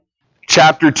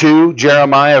Chapter 2,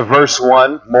 Jeremiah, verse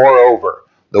 1, Moreover,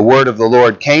 the word of the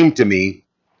Lord came to me,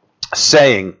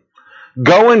 saying,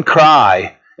 Go and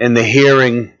cry in the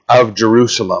hearing of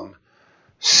Jerusalem,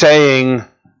 saying,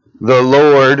 Thus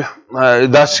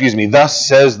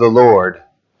says the Lord,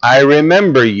 I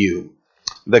remember you,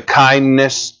 the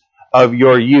kindness of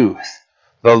your youth,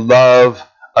 the love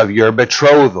of your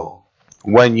betrothal,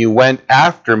 when you went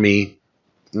after me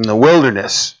in the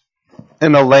wilderness,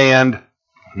 in a land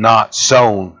not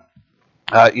sown.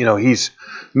 He's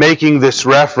making this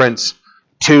reference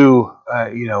to,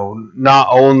 not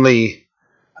only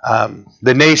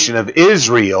the nation of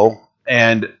Israel,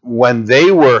 and when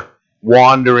they were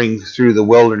wandering through the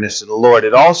wilderness of the Lord,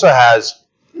 it also has,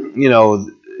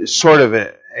 sort of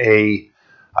a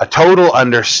total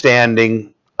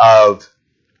understanding of,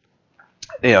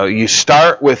 you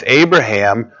start with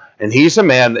Abraham, and he's a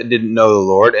man that didn't know the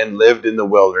Lord and lived in the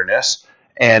wilderness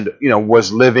and,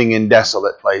 was living in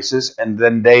desolate places. And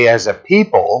then they, as a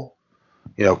people,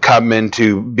 come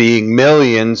into being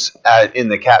millions in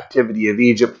the captivity of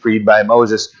Egypt, freed by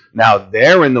Moses. Now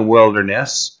they're in the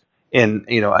wilderness in,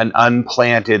 an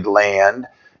unplanted land,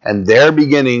 and they're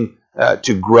beginning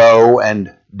to grow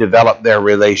and develop their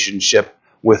relationship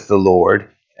with the Lord.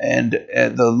 And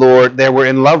the Lord, they were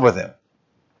in love with him.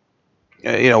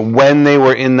 When they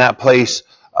were in that place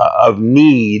of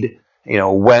need,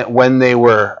 when they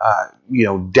were,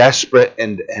 desperate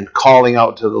and calling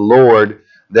out to the Lord,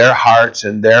 their hearts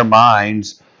and their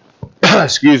minds,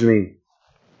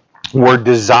 were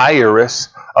desirous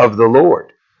of the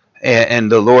Lord.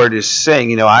 And the Lord is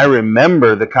saying, I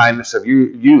remember the kindness of your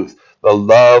youth, the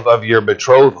love of your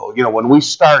betrothal. When we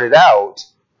started out,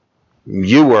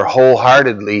 you were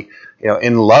wholeheartedly,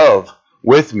 in love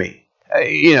with me.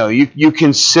 You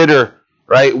consider,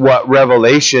 right, what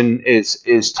Revelation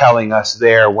is telling us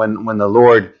there when the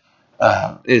Lord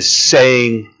is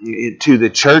saying to the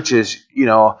churches,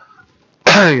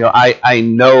 I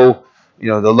know,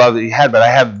 the love that you had, but I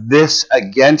have this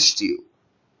against you,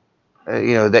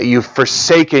 that you've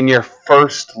forsaken your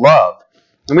first love.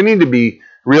 And we need to be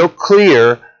real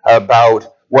clear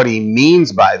about what he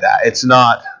means by that. It's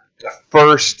not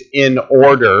first in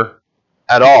order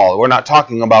at all. We're not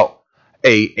talking about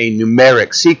a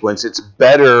numeric sequence. It's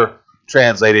better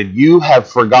translated, you have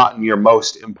forgotten your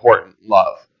most important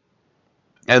love.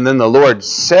 And then the Lord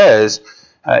says,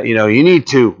 you need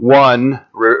to, 1,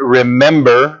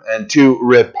 remember, and 2,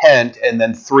 repent, and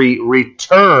then 3,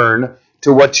 return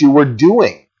to what you were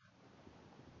doing.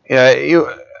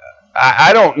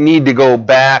 I don't need to go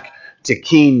back to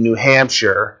Keene, New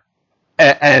Hampshire,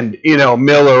 and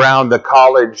mill around the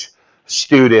college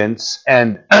students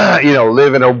and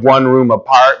live in a one-room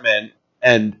apartment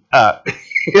and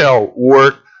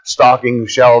work stocking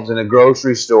shelves in a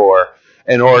grocery store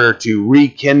in order to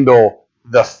rekindle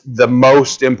the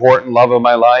most important love of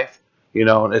my life.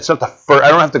 It's not the first. I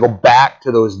don't have to go back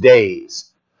to those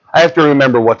days. I have to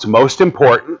remember what's most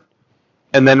important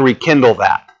and then rekindle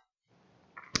that.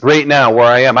 Right now, where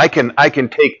I am, I can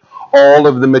take all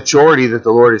of the maturity that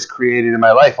the Lord has created in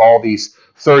my life, all these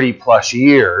 30 plus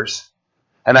years,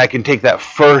 and I can take that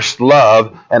first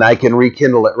love and I can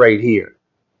rekindle it right here.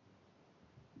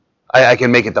 I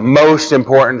can make it the most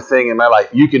important thing in my life.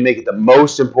 You can make it the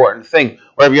most important thing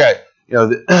wherever you're at.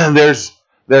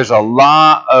 There's a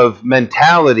lot of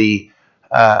mentality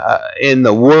in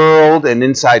the world and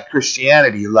inside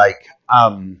Christianity, like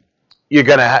you're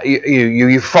gonna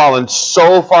you've fallen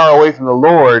so far away from the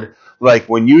Lord. Like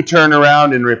when you turn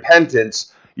around in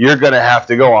repentance, you're going to have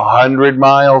to go 100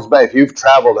 miles back. If you've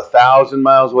traveled 1,000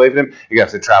 miles away from him, you're going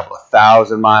to have to travel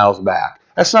 1,000 miles back.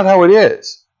 That's not how it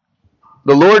is.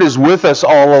 The Lord is with us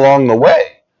all along the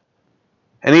way.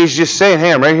 And he's just saying,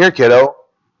 hey, I'm right here, kiddo.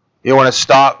 You want to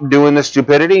stop doing the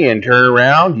stupidity and turn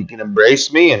around? You can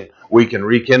embrace me and we can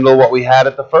rekindle what we had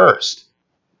at the first.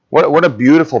 What a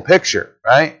beautiful picture,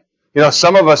 right?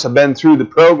 Some of us have been through the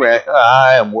program.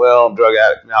 I am I'm drug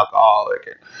addict and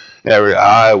alcoholic.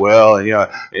 I will, and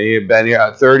you've been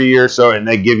here 30 years, so, and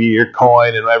they give you your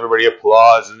coin, and everybody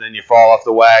applauds, and then you fall off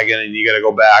the wagon, and you got to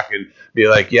go back and be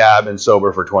like, yeah, I've been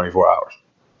sober for 24 hours.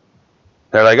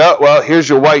 They're like, oh, well, here's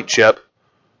your white chip.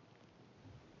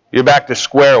 You're back to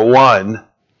square one.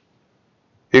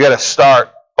 You got to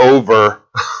start over.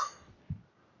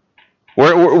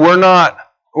 We're not,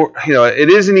 it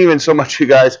isn't even so much, you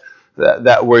guys,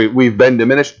 that we've been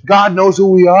diminished. God knows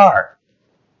who we are.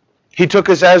 He took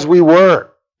us as we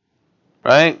were,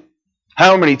 right?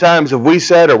 How many times have we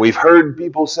said, or we've heard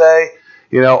people say,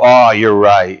 oh, you're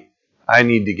right. I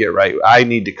need to get right. I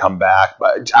need to come back,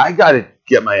 but I got to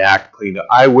get my act cleaned up.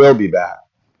 I will be back.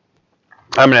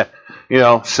 I'm going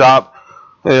to, stop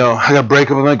I gotta break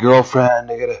up with my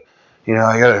girlfriend. I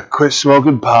gotta quit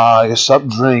smoking pot. I gotta stop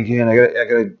drinking. I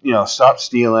gotta, stop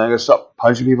stealing. I gotta stop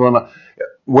punching people in my.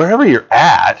 Wherever you're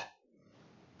at,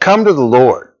 come to the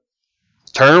Lord.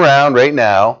 Turn around right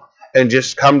now and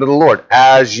just come to the Lord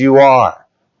as you are.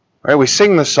 Right? We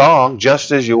sing the song,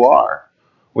 just as you are.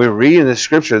 We read in the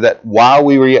scripture that while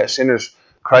we were yet sinners,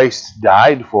 Christ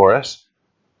died for us.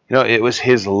 It was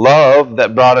his love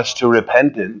that brought us to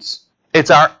repentance.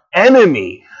 It's our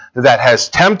enemy that has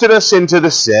tempted us into the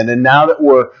sin, and now that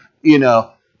we're,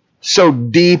 so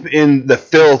deep in the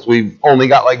filth, we've only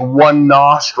got like one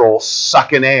nostril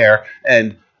sucking air,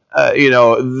 and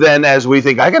then as we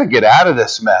think, I got to get out of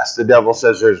this mess, the devil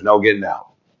says there's no getting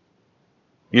out.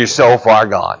 You're so far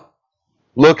gone.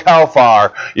 Look how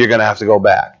far you're going to have to go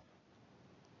back.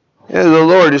 The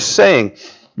Lord is saying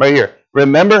right here,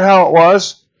 remember how it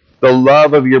was? The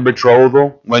love of your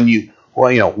betrothal when you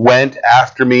went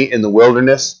after me in the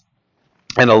wilderness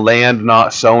in a land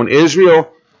not sown. Israel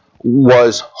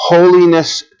was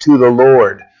holiness to the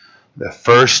Lord, the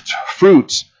first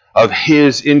fruits of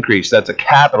his increase. That's a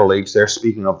capital H there,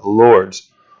 speaking of the Lord's.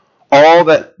 All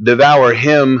that devour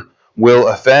him will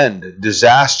offend.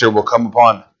 Disaster will come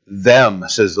upon them,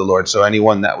 says the Lord. So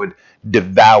anyone that would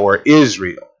devour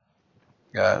Israel.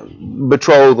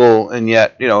 Betrothal, and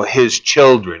yet, his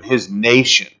children, his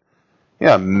nation.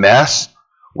 Mess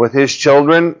with his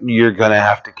children, you're going to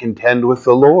have to contend with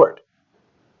the Lord.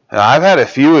 Now, I've had a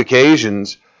few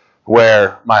occasions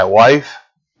where my wife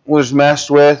was messed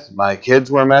with, my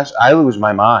kids were messed. I lose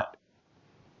my mind.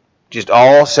 Just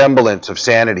all semblance of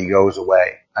sanity goes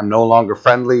away. I'm no longer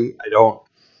friendly. I don't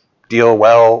deal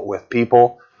well with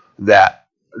people that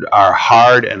are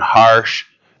hard and harsh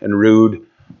and rude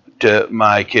to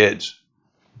my kids.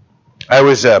 I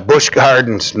was at Busch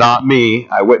Gardens, not me.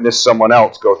 I witnessed someone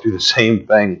else go through the same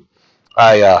thing.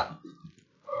 I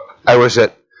was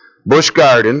at Busch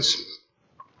Gardens,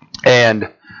 and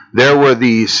there were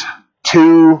these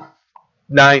two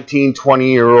 19,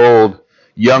 20-year-old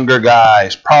younger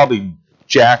guys, probably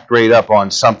jacked right up on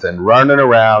something, running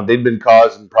around. They'd been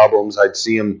causing problems. I'd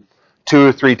see them 2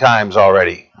 or 3 times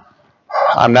already.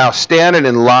 I'm now standing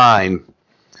in line,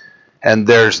 and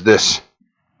there's this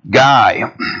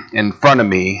guy in front of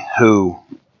me who,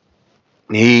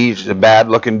 he's a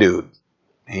bad-looking dude.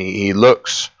 He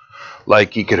looks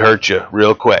like he could hurt you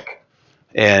real quick.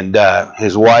 And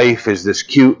his wife is this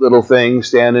cute little thing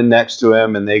standing next to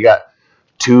him, and they got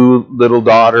 2 little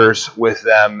daughters with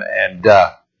them, and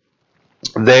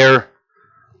they're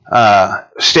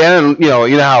standing, you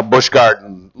know how Busch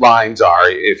Garden lines are.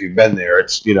 If you've been there,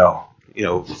 it's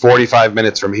 45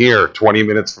 minutes from here, 20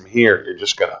 minutes from here. You're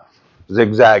just gonna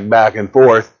zigzag back and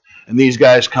forth, and these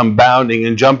guys come bounding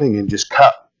and jumping and just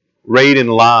cut right in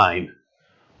line,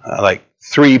 like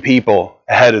 3 people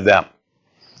ahead of them,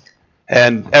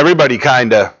 and everybody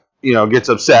kind of gets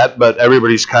upset, but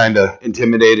everybody's kind of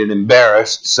intimidated and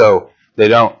embarrassed, so they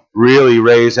don't really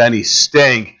raise any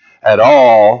stink at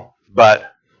all.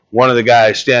 But one of the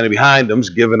guys standing behind them's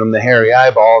giving them the hairy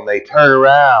eyeball, and they turn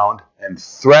around and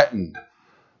threatened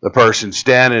the person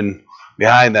standing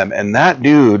behind them. And that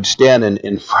dude standing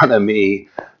in front of me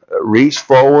reached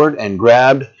forward and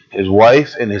grabbed his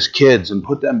wife and his kids and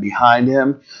put them behind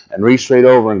him and reached straight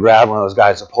over and grabbed one of those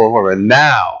guys to pull him over. And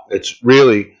now it's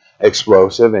really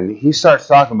explosive. And he starts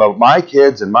talking about my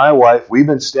kids and my wife. We've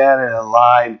been standing in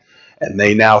line, and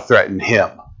they now threaten him.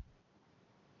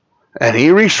 And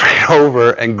he reached right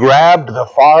over and grabbed the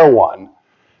far one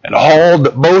and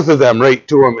hauled both of them right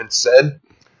to him and said,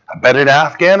 I've been in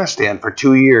Afghanistan for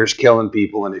 2 years killing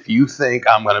people, and if you think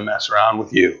I'm going to mess around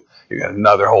with you, you got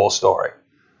another whole story.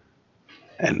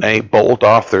 And they bolt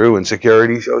off through, and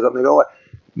security shows up, and they go,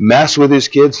 mess with his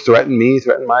kids, threaten me,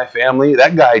 threaten my family.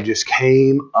 That guy just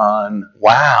came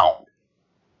unwound.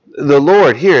 The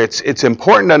Lord here, it's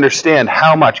important to understand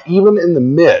how much, even in the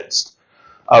midst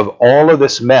of all of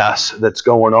this mess that's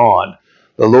going on,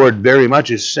 the Lord very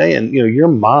much is saying, you're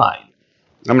mine.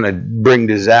 I'm going to bring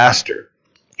disaster.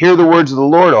 Hear the words of the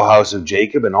Lord, O house of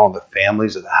Jacob, and all the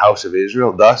families of the house of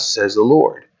Israel. Thus says the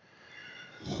Lord,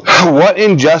 what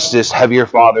injustice have your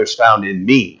fathers found in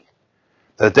me,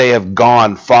 that they have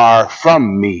gone far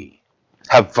from me,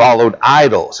 have followed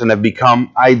idols, and have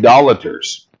become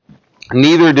idolaters?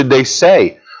 Neither did they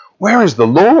say, where is the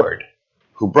Lord,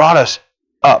 who brought us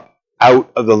up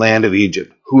out of the land of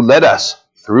Egypt, who led us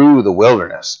through the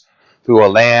wilderness, through a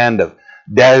land of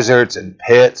deserts and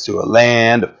pits, through a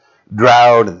land of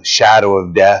drought and the shadow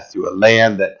of death, through a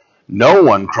land that no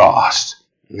one crossed,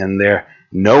 and there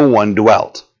no one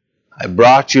dwelt. I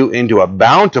brought you into a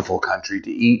bountiful country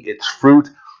to eat its fruit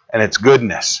and its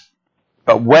goodness.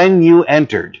 But when you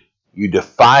entered, you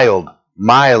defiled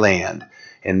my land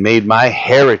and made my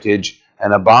heritage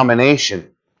an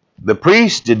abomination. The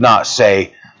priests did not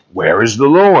say, 'Where is the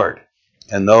Lord?'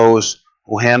 And those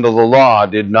who handle the law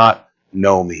did not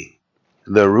know me.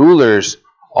 The rulers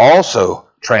also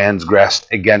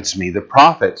transgressed against me. The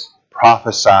prophets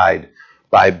prophesied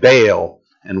by Baal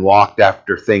and walked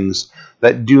after things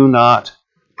that do not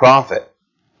profit.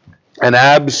 An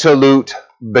absolute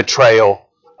betrayal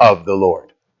of the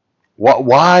Lord.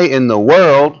 Why in the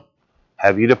world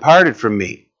have you departed from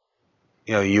me?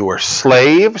 You were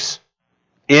slaves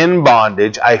in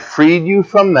bondage. I freed you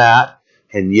from that.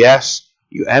 And yes,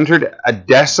 you entered a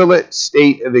desolate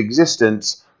state of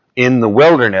existence in the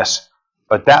wilderness.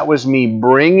 But that was me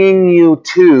bringing you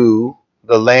to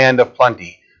the land of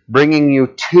plenty, bringing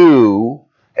you to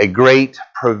a great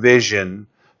provision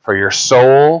for your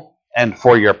soul and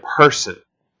for your person.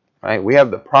 Right? We have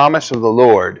the promise of the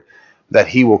Lord that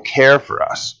He will care for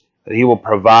us, that He will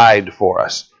provide for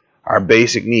us our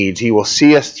basic needs. He will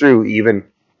see us through even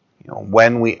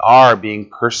when we are being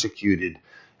persecuted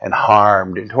and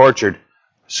harmed and tortured.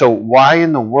 So why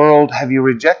in the world have you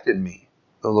rejected me?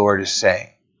 The Lord is saying.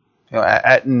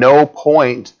 At no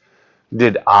point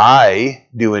did I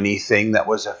do anything that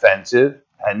was offensive.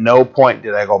 At no point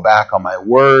did I go back on my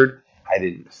word. I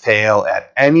didn't fail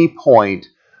at any point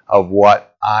of what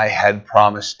I had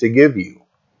promised to give you.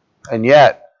 And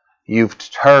yet, you've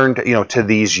turned, to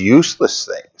these useless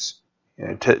things,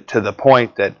 to the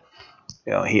point that,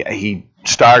 he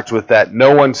starts with that,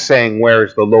 no one's saying, "Where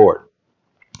is the Lord?"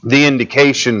 The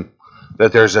indication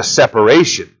that there's a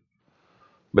separation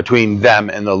between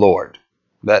them and the Lord,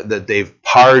 that they've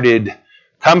parted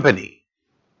company.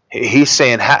 He's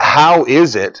saying, how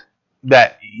is it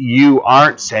that you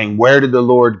aren't saying, "Where did the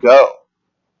Lord go?"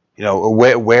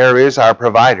 Where is our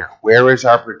provider? Where is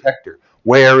our protector?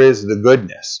 Where is the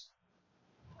goodness?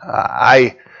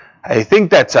 I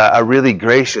think that's a really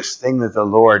gracious thing that the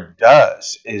Lord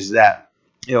does, is that,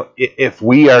 if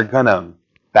we are going to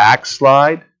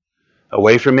backslide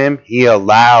away from Him, He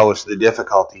allows the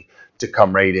difficulty to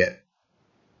come right in.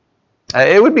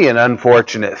 It would be an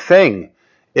unfortunate thing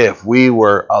if we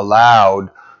were allowed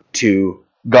to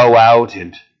go out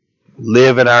and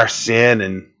live in our sin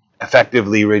and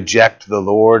effectively reject the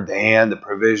Lord, the hand, the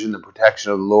provision, the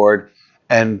protection of the Lord,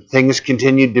 and things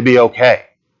continued to be okay.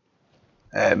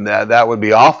 And that would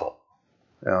be awful.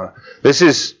 This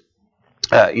is,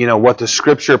 what the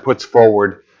Scripture puts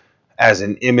forward as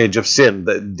an image of sin.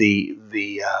 The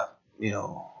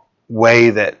way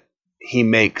that He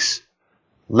makes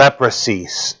leprosy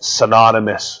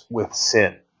synonymous with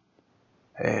sin.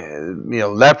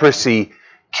 Leprosy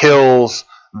kills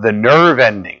the nerve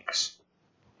endings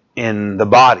in the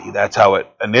body. That's how it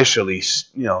initially,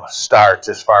 starts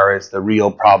as far as the real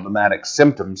problematic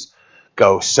symptoms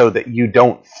go, so that you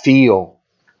don't feel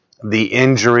the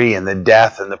injury and the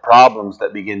death and the problems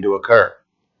that begin to occur.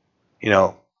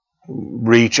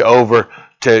 Reach over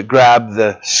to grab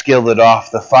the skillet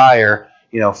off the fire,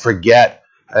 forget,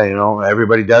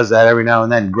 everybody does that every now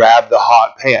and then, grab the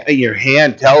hot pan. Your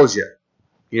hand tells you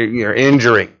you're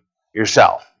injuring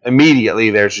yourself.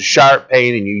 Immediately there's a sharp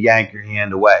pain and you yank your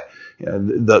hand away.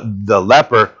 The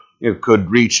leper could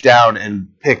reach down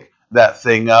and pick that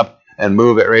thing up and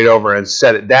move it right over and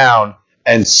set it down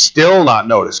and still not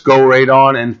notice. Go right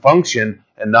on and function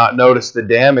and not notice the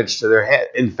damage to their hand.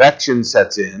 Infection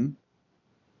sets in,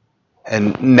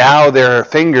 and now their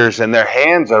fingers and their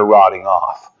hands are rotting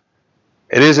off.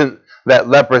 It isn't that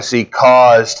leprosy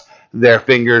caused their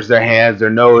fingers, their hands,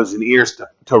 their nose, and ears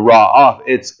to rot off.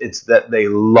 It's that they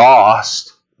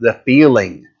lost the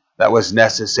feeling that was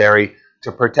necessary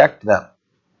to protect them.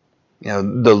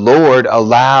 The Lord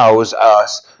allows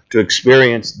us to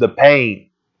experience the pain.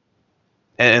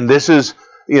 And this is,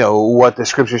 what the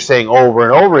Scripture is saying over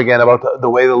and over again about the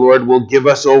way the Lord will give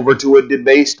us over to a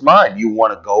debased mind. You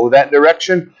want to go that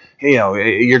direction?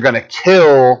 You're going to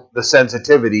kill the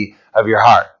sensitivity of your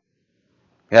heart.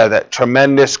 That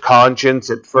tremendous conscience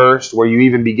at first, where you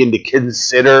even begin to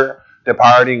consider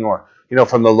departing or,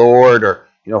 from the Lord, or,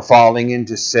 falling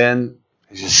into sin.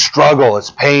 It's a struggle.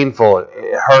 It's painful.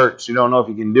 It hurts. You don't know if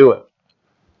you can do it.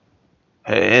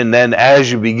 And then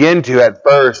as you begin to, at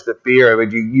first, the fear of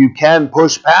it, you can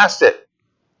push past it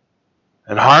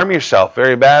and harm yourself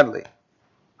very badly.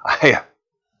 A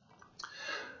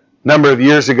number of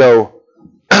years ago,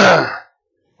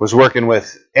 was working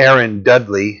with Aaron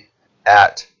Dudley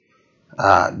at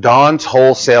Don's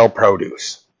Wholesale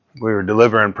Produce. We were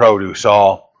delivering produce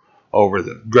all over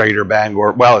the greater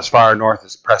Bangor, well, as far north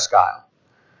as Presque Isle.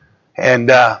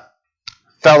 And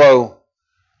fellow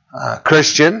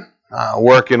Christian,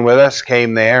 working with us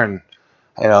came there, and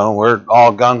we're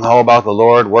all gung ho about the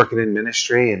Lord, working in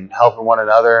ministry and helping one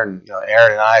another. And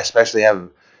Aaron and I especially have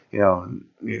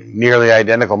nearly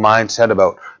identical mindset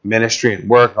about ministry and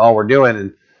work and all we're doing.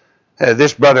 And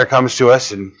this brother comes to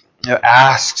us and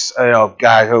asks, "God,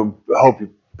 I hope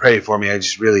you pray for me. I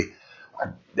just really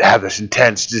have this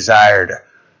intense desire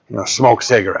to smoke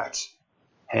cigarettes."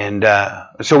 And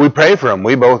so we pray for him.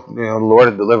 We both, the Lord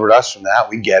had delivered us from that.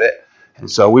 We get it. And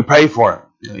so we pray for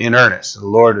him in earnest. The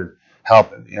Lord would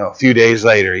help him. A few days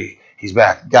later, he's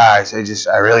back. "Guys, I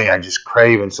just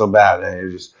craving so bad. I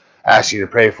just ask you to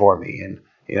pray for me." And,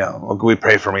 we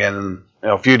pray for him again.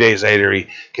 And, a few days later, he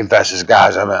confesses,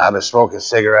 "Guys, I've been smoking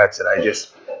cigarettes, and I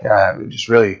just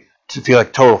really feel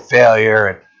like total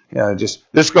failure." And,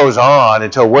 this goes on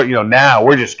until now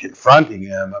we're just confronting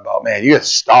him about, "Man, you got to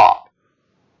stop.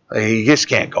 You just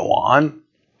can't go on."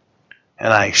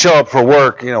 And I show up for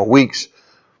work, weeks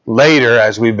later,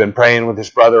 as we've been praying with this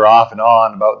brother off and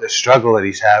on about this struggle that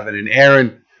he's having. And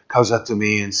Aaron comes up to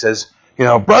me and says,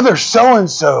 "Brother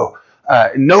so-and-so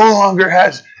no longer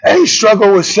has any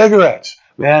struggle with cigarettes.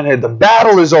 Man, the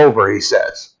battle is over," he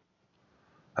says.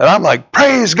 And I'm like,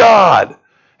 "Praise God."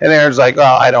 And Aaron's like, "Oh,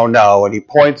 I don't know." And he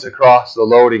points across the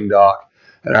loading dock,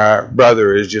 and our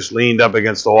brother is just leaned up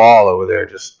against the wall over there,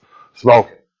 just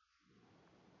smoking.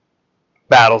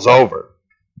 Battle's over.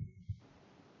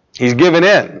 He's given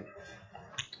in.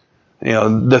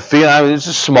 It's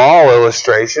a small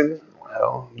illustration.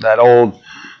 That old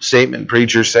statement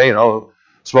preachers say,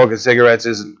 smoking cigarettes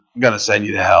isn't going to send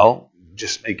you to hell.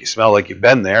 Just make you smell like you've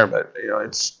been there. But,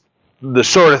 it's the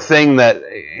sort of thing that,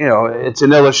 it's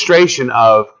an illustration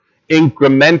of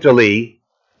incrementally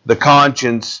the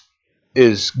conscience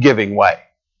is giving way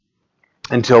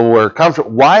until we're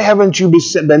comfortable. Why haven't you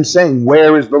been saying,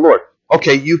 "Where is the Lord?"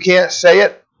 Okay, you can't say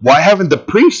it. Why haven't the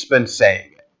priests been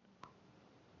saying it?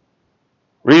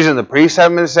 Reason the priests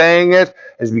haven't been saying it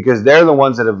is because they're the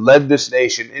ones that have led this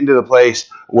nation into the place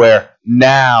where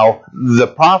now the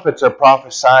prophets are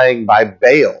prophesying by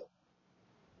Baal.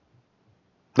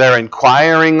 They're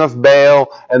inquiring of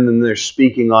Baal, and then they're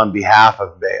speaking on behalf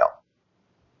of Baal.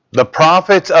 The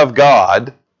prophets of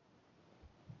God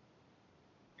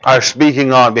are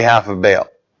speaking on behalf of Baal.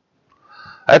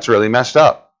 That's really messed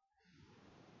up.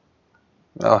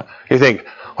 You think,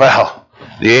 well,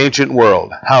 the ancient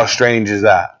world, how strange is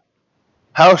that?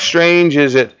 How strange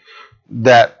is it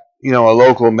that, a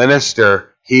local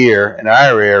minister here in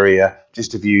our area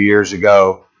just a few years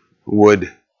ago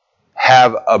would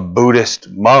have a Buddhist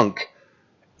monk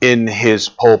in his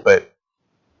pulpit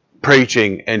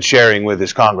preaching and sharing with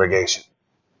his congregation?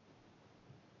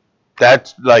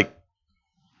 That's like,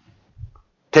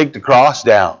 take the cross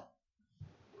down,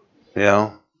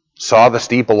 saw the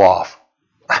steeple off.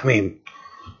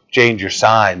 Change your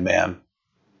sign, man.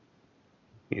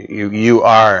 You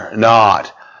are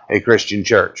not a Christian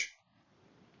church.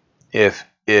 If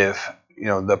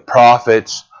the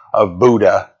prophets of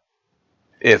Buddha,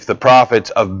 if the prophets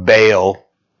of Baal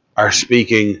are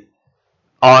speaking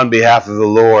on behalf of the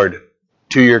Lord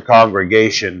to your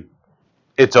congregation,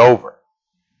 it's over.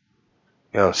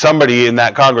 Somebody in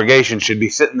that congregation should be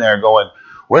sitting there going,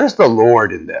 "Where's the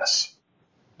Lord in this?"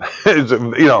 It's,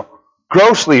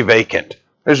 grossly vacant.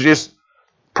 There's just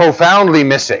profoundly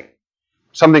missing.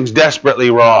 Something's desperately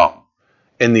wrong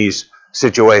in these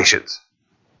situations.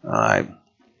 I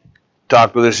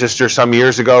talked with a sister some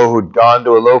years ago who'd gone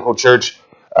to a local church,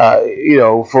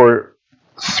 for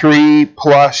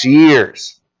 3+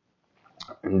 years.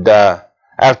 And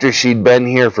after she'd been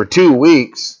here for 2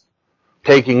 weeks,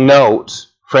 taking notes,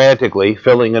 frantically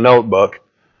filling a notebook,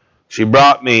 she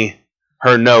brought me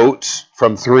her notes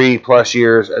from 3+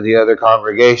 years at the other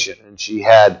congregation. And she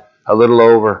had a little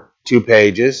over 2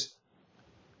 pages,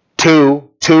 two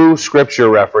scripture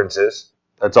references.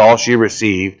 That's all she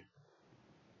received.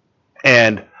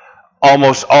 And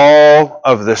almost all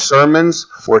of the sermons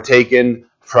were taken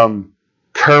from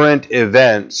current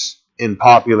events in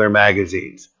popular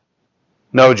magazines.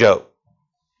 No joke.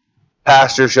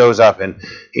 Pastor shows up and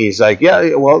he's like,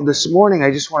 "Yeah, well, this morning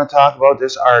I just want to talk about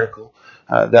this article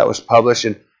that was published."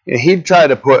 And he'd try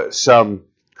to put some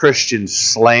Christian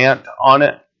slant on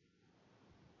it,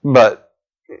 but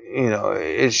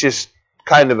it's just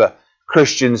kind of a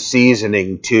Christian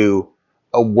seasoning to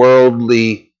a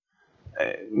worldly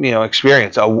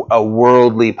experience, a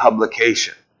worldly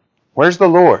publication. Where's the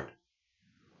Lord?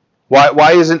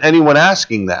 Why isn't anyone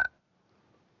asking that?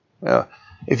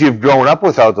 If you've grown up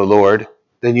without the Lord,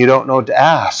 then you don't know what to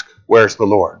ask. Where's the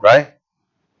Lord, right?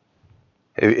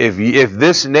 If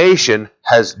this nation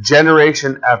has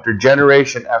generation after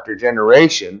generation after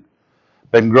generation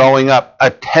been growing up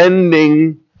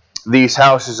attending these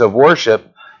houses of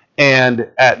worship, and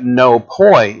at no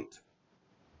point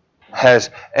has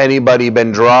anybody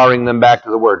been drawing them back to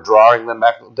the Word,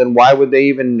 then why would they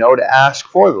even know to ask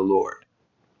for the Lord?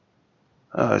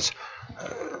 It's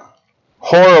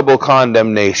horrible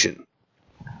condemnation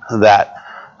that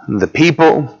the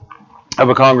people of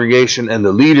a congregation and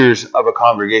the leaders of a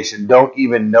congregation don't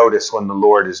even notice when the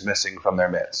Lord is missing from their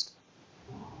midst.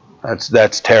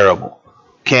 That's terrible.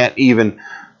 Can't even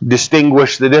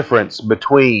distinguish the difference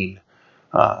between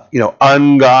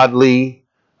ungodly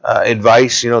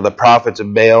advice, the prophets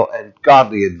of Baal, and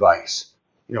godly advice,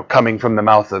 coming from the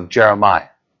mouth of Jeremiah.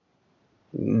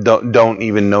 Don't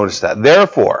even notice that.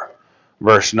 Therefore,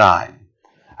 verse 9,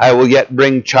 I will yet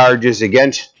bring charges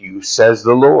against you, says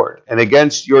the Lord, and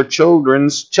against your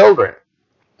children's children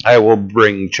I will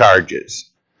bring charges.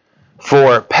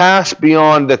 For pass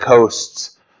beyond the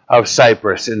coasts of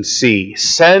Cyprus and see,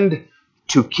 send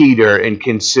to Kedar and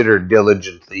consider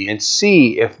diligently, and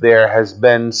see if there has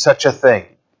been such a thing.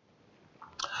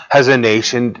 Has a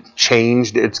nation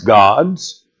changed its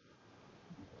gods,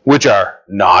 which are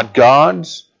not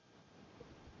gods?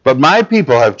 But my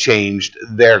people have changed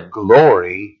their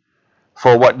glory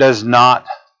for what does not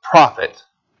profit.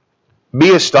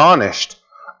 Be astonished,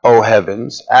 O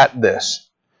heavens, at this,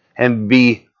 and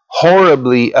be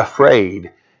horribly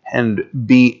afraid, and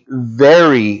be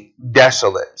very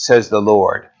desolate, says the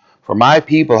Lord. For my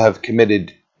people have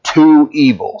committed two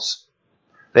evils.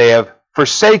 They have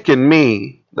forsaken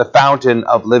me, the fountain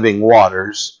of living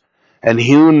waters, and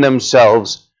hewn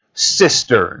themselves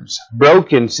cisterns,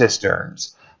 broken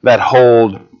cisterns, that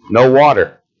hold no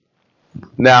water.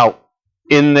 Now,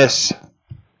 in this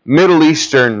Middle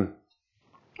Eastern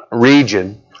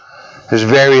region, there's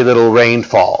very little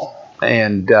rainfall.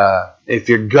 And if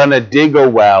you're going to dig a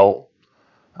well,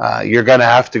 you're going to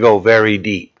have to go very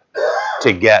deep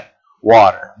to get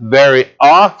water. Very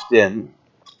often,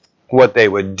 what they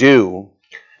would do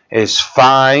is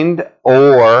find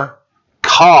or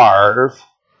carve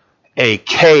a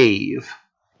cave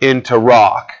into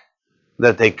rock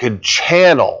that they could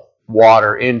channel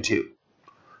water into.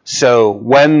 So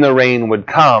when the rain would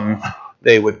come,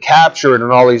 they would capture it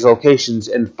in all these locations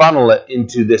and funnel it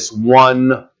into this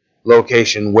one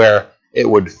location where it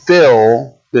would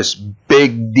fill this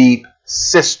big, deep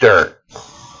cistern.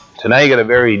 So now you got a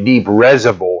very deep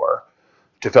reservoir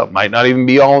to fill. Might not even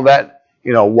be all that,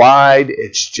 wide.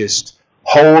 It's just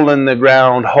hole in the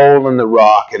ground, hole in the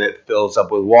rock, and it fills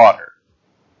up with water.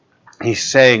 He's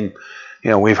saying,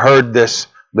 we've heard this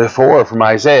before from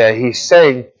Isaiah. He's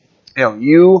saying,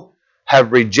 you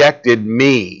have rejected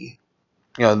me,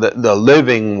 the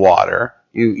living water.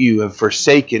 You have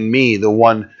forsaken me, the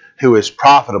one who is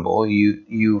profitable.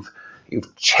 You've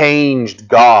changed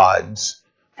gods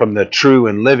from the true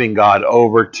and living God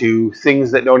over to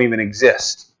things that don't even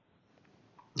exist.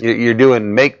 You're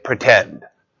doing make pretend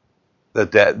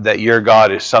that your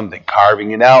God is something,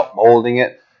 carving it out, molding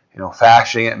it,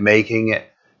 fashioning it, making it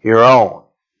your own.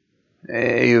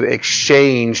 You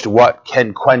exchanged what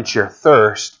can quench your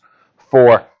thirst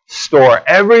for store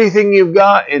everything you've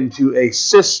got into a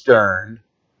cistern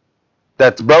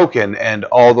that's broken and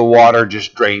all the water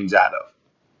just drains out of.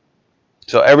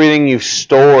 So everything you've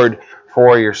stored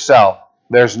for yourself,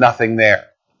 there's nothing there.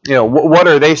 What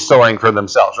are they storing for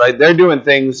themselves, right? They're doing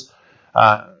things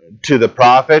to the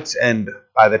prophets, and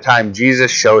by the time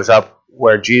Jesus shows up,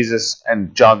 where Jesus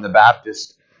and John the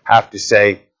Baptist have to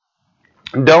say,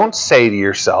 don't say to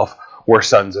yourself, we're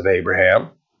sons of Abraham.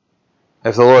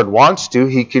 If the Lord wants to,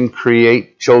 he can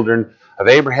create children of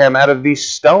Abraham out of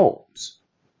these stones.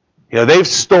 They've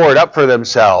stored up for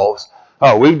themselves,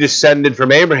 we've descended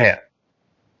from Abraham.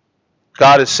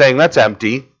 God is saying, that's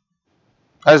empty.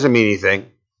 That doesn't mean anything.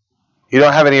 You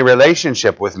don't have any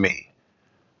relationship with me,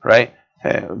 right?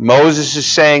 Moses is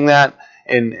saying that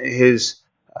in his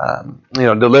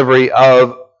delivery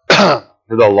of the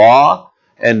law,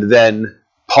 and then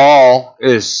Paul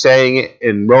is saying it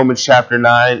in Romans chapter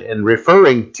 9 and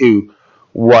referring to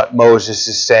what Moses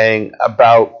is saying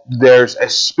about there's a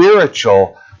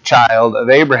spiritual child of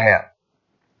Abraham,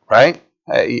 right?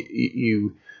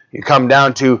 You come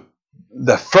down to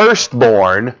the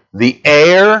firstborn, the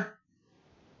heir,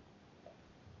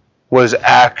 was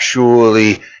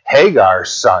actually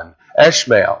Hagar's son,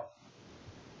 Ishmael.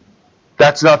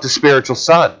 That's not the spiritual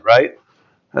son, right?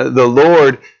 The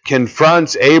Lord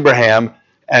confronts Abraham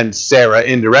and Sarah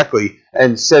indirectly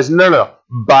and says, no,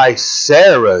 by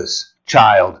Sarah's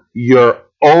child, your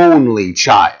only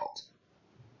child.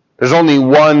 There's only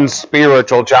one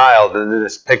spiritual child in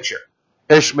this picture.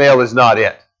 Ishmael is not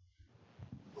it.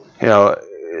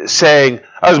 saying,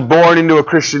 I was born into a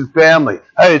Christian family.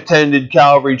 I attended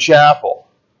Calvary Chapel.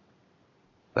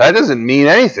 That doesn't mean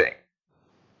anything.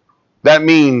 That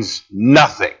means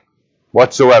nothing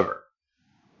whatsoever.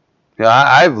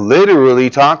 I've literally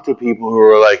talked to people who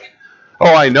are like,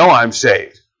 oh, I know I'm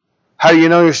saved. How do you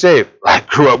know you're saved? I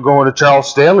grew up going to Charles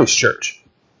Stanley's church.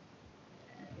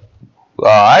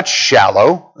 That's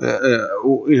shallow.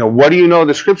 What do you know of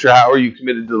the Scripture? How are you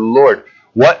committed to the Lord?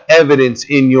 What evidence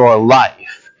in your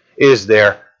life is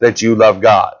there that you love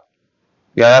God?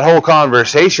 That whole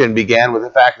conversation began with the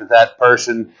fact that that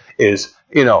person is,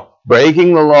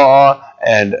 breaking the law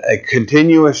and a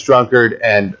continuous drunkard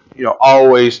and,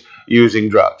 always using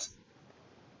drugs.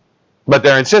 But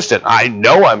they're insistent. I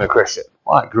know I'm a Christian.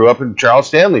 Well, I grew up in Charles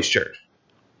Stanley's church.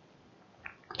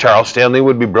 Charles Stanley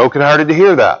would be brokenhearted to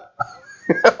hear that.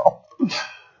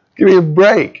 Give me a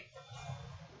break.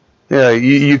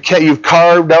 You've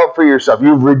carved out for yourself.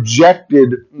 You've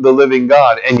rejected the living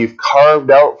God, and you've carved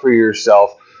out for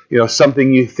yourself,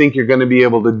 something you think you're going to be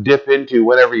able to dip into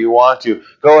whenever you want to.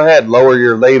 Go ahead, lower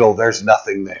your ladle. There's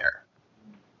nothing there.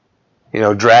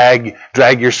 Drag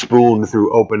your spoon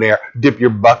through open air. Dip your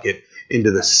bucket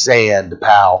into the sand,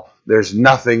 pal. There's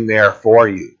nothing there for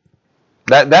you.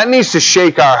 That needs to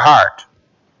shake our heart,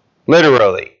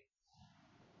 literally.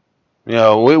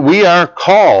 We are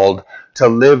called to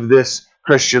live this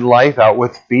Christian life out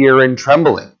with fear and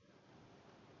trembling.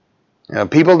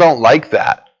 People don't like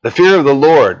that. The fear of the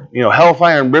Lord,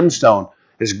 hellfire and brimstone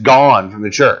is gone from the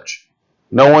church.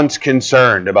 No one's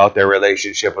concerned about their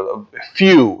relationship with them.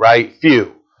 Few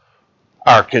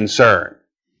are concerned.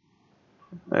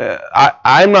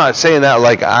 I'm not saying that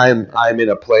like I'm in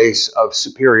a place of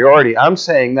superiority. I'm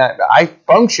saying that I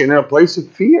function in a place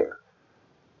of fear.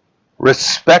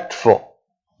 Respectful,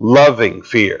 loving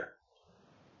fear.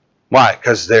 Why?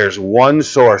 Because there's one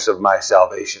source of my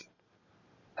salvation.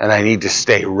 And I need to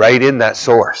stay right in that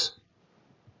source.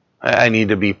 I need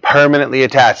to be permanently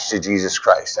attached to Jesus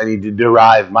Christ. I need to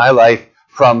derive my life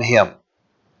from Him.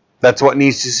 That's what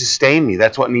needs to sustain me.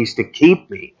 That's what needs to keep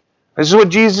me. This is what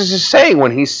Jesus is saying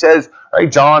when He says,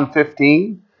 right, John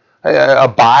 15,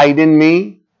 abide in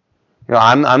me.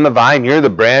 I'm the vine, you're the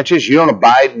branches. You don't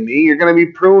abide in me, you're going to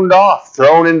be pruned off,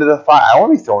 thrown into the fire. I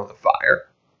want to be thrown in the fire.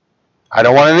 I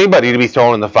don't want anybody to be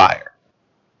thrown in the fire.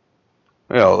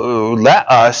 Let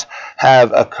us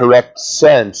have a correct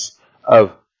sense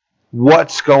of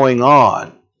what's going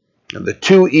on. The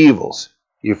two evils.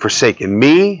 You've forsaken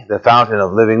me, the fountain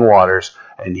of living waters,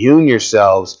 and hewn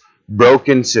yourselves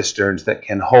broken cisterns that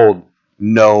can hold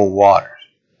no waters.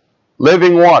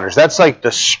 Living waters. That's like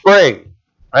the spring,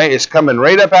 right? It's coming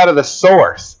right up out of the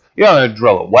source. You don't have to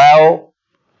drill a well.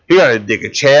 You don't have to dig a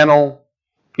channel.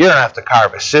 You don't have to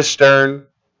carve a cistern.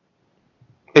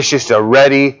 It's just a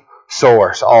ready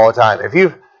source all the time. If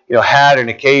you've had an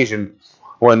occasion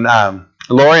when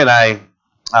Lori and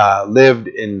I lived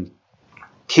in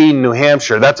Keene, New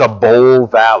Hampshire, that's a bowl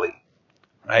valley,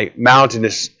 right?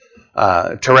 Mountainous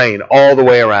terrain all the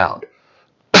way around.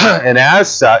 And as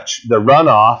such, the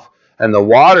runoff and the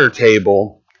water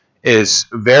table is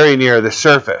very near the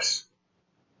surface,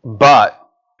 but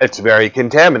it's very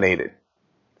contaminated.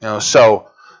 So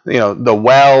the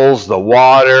wells, the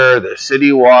water, the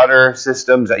city water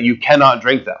systems, that you cannot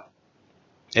drink them.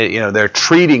 They're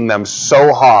treating them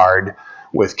so hard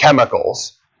with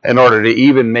chemicals in order to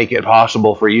even make it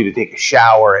possible for you to take a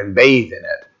shower and bathe in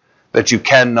it, that you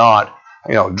cannot,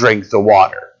 drink the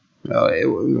water.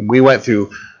 We went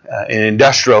through, in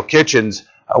industrial kitchens,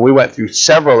 we went through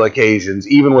several occasions,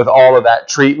 even with all of that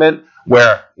treatment,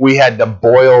 where we had to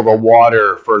boil the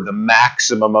water for the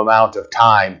maximum amount of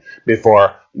time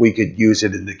before we could use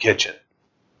it in the kitchen.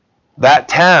 That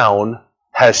town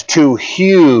has two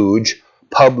huge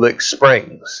public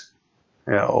springs.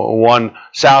 One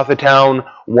south of town,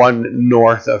 one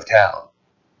north of town.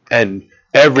 And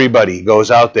everybody goes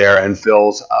out there and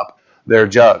fills up their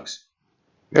jugs.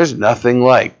 There's nothing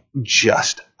like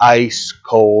just ice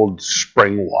cold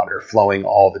spring water flowing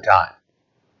all the time.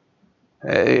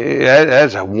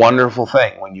 That's a wonderful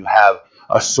thing when you have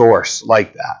a source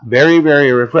like that. Very,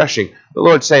 very refreshing. The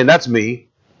Lord's saying, that's me.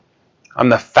 I'm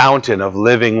the fountain of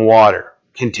living water.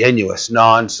 Continuous,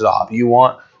 nonstop. You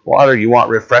want water, you want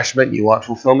refreshment, you want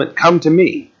fulfillment, come to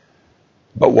me.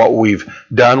 But what we've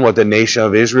done, what the nation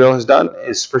of Israel has done,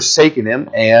 is forsaken Him,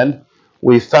 and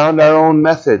we've found our own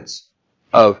methods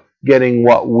of getting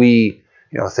what we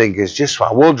think is just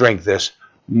fine. We'll drink this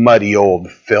muddy old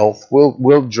filth.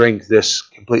 We'll drink this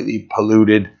completely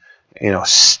polluted,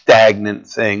 stagnant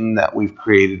thing that we've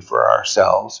created for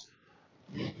ourselves.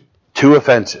 Two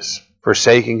offenses.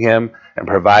 forsaking him and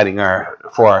providing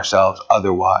for ourselves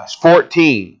otherwise.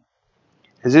 14.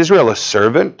 Is Israel a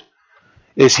servant?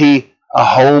 Is he a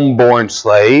homeborn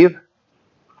slave?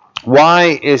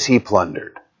 Why is he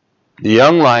plundered? The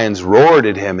young lions roared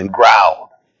at him and growled.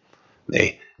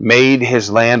 They made his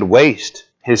land waste.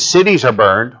 His cities are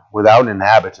burned without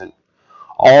inhabitant.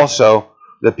 Also,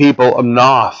 the people of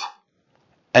Noth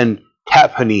and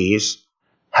Tahpanhes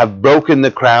have broken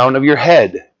the crown of your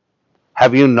head.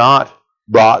 Have you not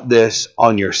brought this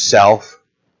on yourself,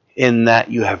 in that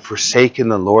you have forsaken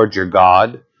the Lord your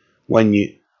God when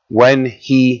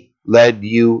he led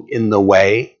you in the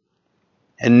way?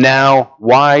 And now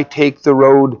why take the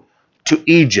road to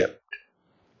Egypt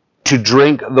to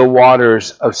drink the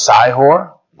waters of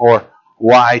Sihor? Or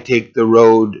why take the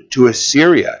road to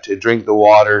Assyria to drink the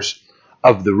waters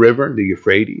of the river, the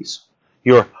Euphrates?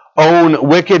 Your own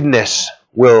wickedness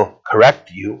will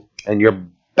correct you, and your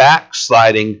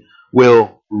backsliding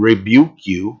will rebuke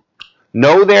you.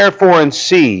 Know therefore and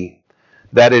see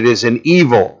that it is an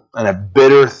evil and a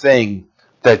bitter thing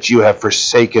that you have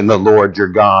forsaken the Lord your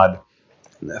God.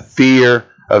 And the fear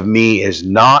of me is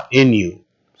not in you,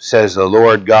 says the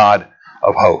Lord God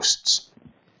of hosts.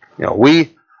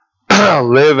 We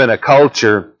live in a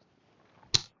culture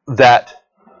that,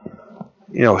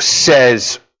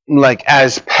 says, like,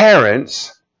 as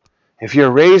parents, if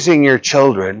you're raising your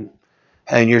children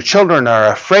and your children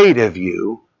are afraid of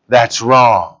you, that's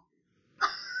wrong.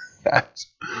 That's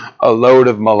a load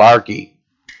of malarkey,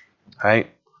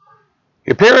 right?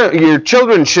 Your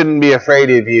children shouldn't be afraid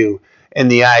of you in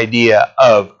the idea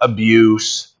of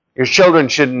abuse. Your children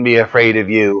shouldn't be afraid of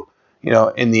you,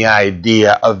 in the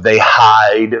idea of they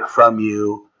hide from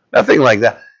you. Nothing like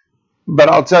that. But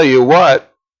I'll tell you what,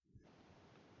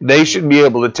 they should be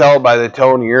able to tell by the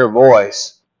tone of your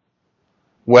voice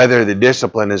whether the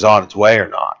discipline is on its way or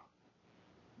not.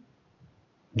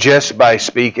 Just by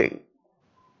speaking.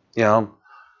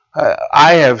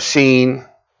 I have seen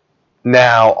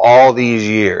now all these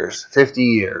years, 50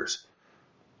 years,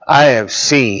 I have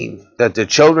seen that the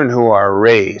children who are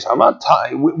raised,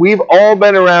 we've all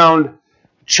been around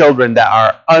children that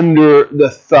are under the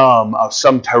thumb of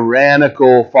some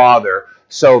tyrannical father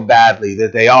so badly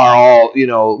that they are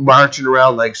all, marching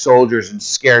around like soldiers and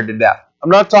scared to death. I'm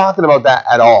not talking about that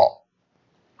at all.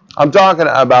 I'm talking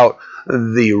about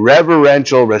the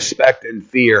reverential respect and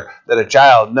fear that a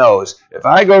child knows. If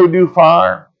I go too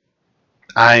far,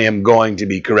 I am going to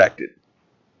be corrected.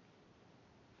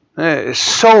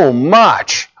 So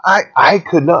much. I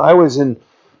could not. I was in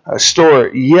a store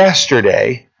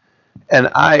yesterday, and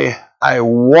I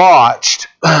watched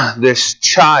this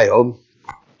child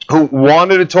who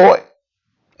wanted a toy,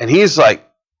 and he's like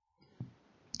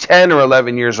 10 or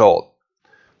 11 years old.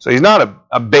 So he's not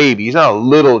a baby. He's not a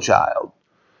little child.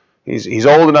 He's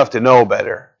old enough to know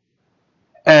better.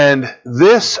 And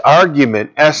this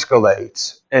argument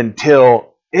escalates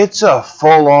until it's a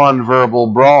full-on verbal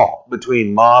brawl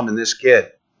between mom and this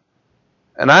kid.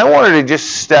 And I wanted to just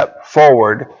step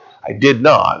forward. I did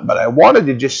not, but I wanted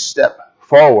to just step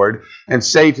forward and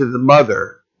say to the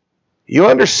mother, you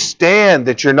understand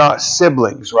that you're not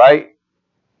siblings, right?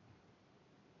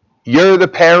 You're the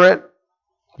parent.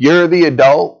 You're the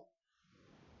adult.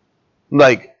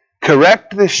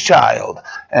 Correct this child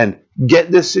and get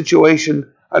this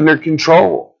situation under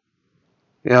control.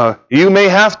 You may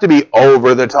have to be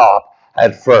over the top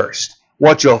at first.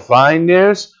 What you'll find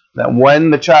is that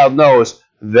when the child knows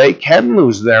they can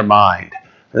lose their mind,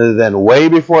 then way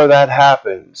before that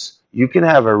happens, you can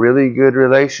have a really good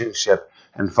relationship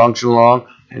and function along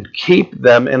and keep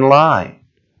them in line.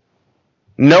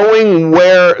 Knowing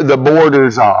where the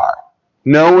borders are,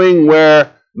 knowing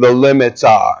where the limits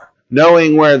are,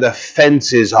 knowing where the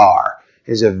fences are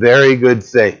is a very good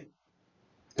thing.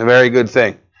 A very good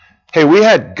thing. Hey, we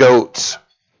had goats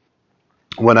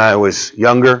when I was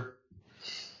younger.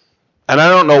 And I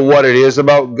don't know what it is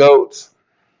about goats,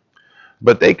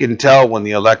 but they can tell when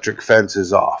the electric fence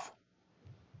is off.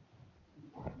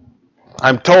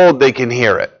 I'm told they can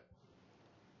hear it.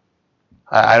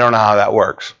 I don't know how that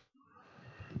works.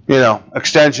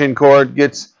 Extension cord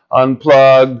gets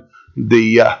unplugged,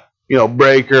 the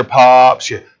breaker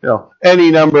pops,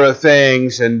 any number of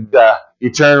things, and you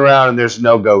turn around and there's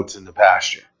no goats in the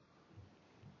pasture.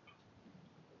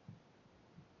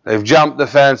 They've jumped the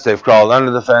fence, they've crawled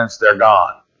under the fence, they're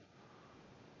gone.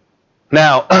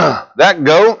 Now, that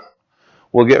goat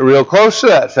will get real close to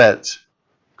that fence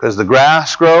because the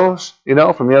grass grows,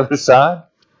 from the other side.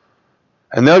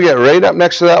 And they'll get right up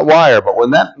next to that wire. But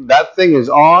when that thing is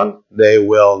on, they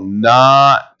will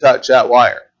not touch that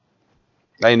wire.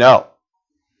 They know.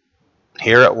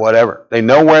 hear it, whatever. They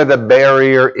know where the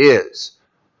barrier is,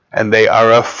 and they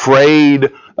are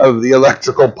afraid of the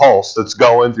electrical pulse that's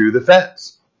going through the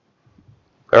fence.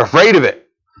 They're afraid of it.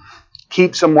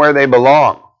 Keeps them where they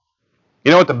belong.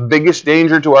 You know what the biggest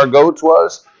danger to our goats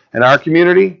was in our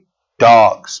community?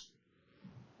 Dogs.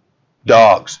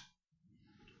 Dogs.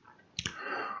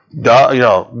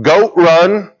 Goat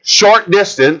run short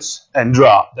distance and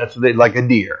drop. That's what they like a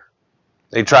deer.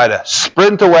 They try to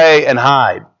sprint away and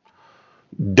hide.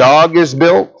 Dog is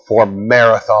built for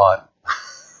marathon.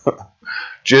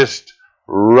 Just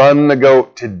run the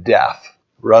goat to death.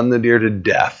 Run the deer to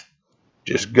death.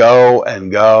 Just go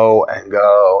and go and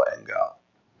go and go.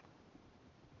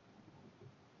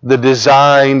 The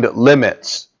designed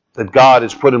limits that God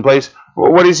has put in place.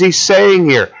 What is he saying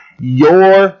here?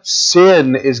 Your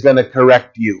sin is going to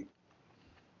correct you.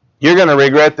 You're going to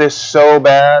regret this so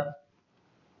bad.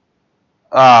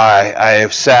 I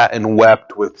have sat and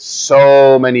wept with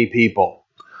so many people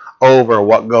over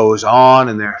what goes on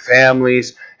in their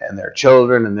families and their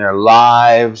children and their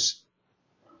lives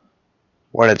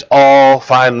when it's all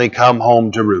finally come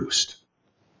home to roost.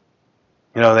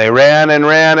 They ran and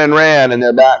ran and ran, and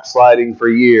they're backsliding for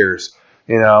years.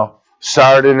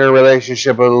 Started a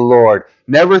relationship with the Lord,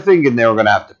 never thinking they were going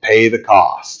to have to pay the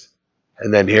cost.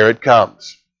 And then here it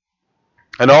comes.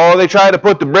 And they try to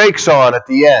put the brakes on at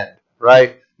the end,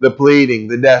 right? The pleading,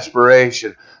 the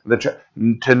desperation,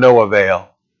 to no avail.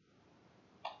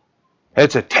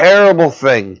 It's a terrible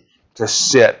thing to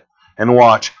sit and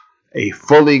watch a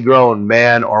fully grown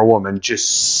man or woman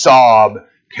just sob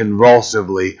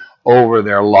convulsively over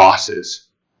their losses.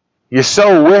 You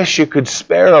so wish you could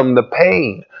spare them the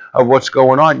pain of what's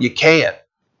going on. You can't.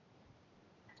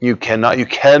 You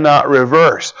cannot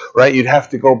reverse, right? You'd have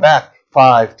to go back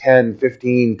 5, 10,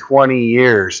 15, 20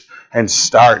 years and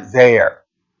start there.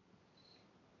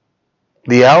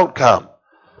 The outcome.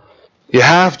 You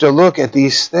have to look at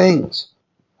these things.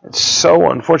 It's so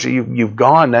unfortunate. You've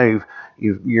gone now.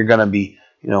 You're going to be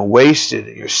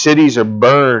wasted. Your cities are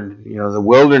burned. The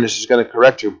wilderness is going to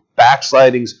correct you.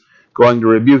 Backsliding's going to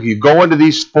rebuke you. Go into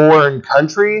these foreign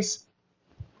countries.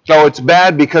 Oh, it's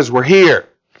bad because we're here.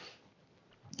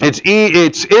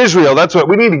 It's Israel. That's what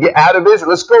we need to get out of Israel.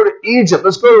 Let's go to Egypt.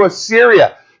 Let's go to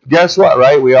Assyria. Guess what?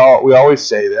 Right? We always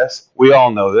say this. We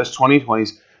all know this.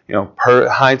 2020's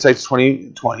hindsight's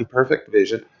 2020, perfect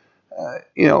vision.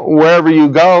 Wherever you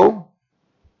go,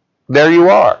 there you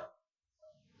are.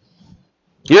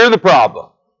 You're the problem.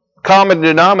 Common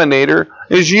denominator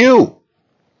is you.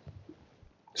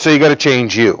 So you got to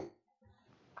change you.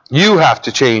 You have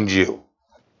to change you.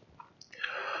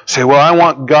 Say, well, I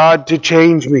want God to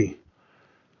change me.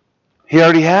 He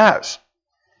already has.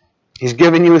 He's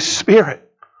given you His Spirit.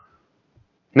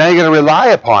 Now you're going to rely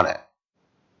upon it.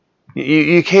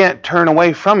 You can't turn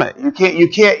away from it. You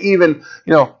can't even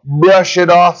brush it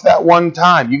off that one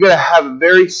time. You got to have a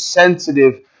very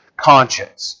sensitive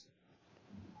conscience.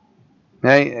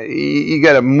 Okay? You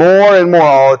got to more and more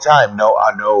all the time. No,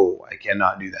 I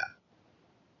cannot do that.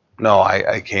 No,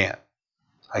 I can't.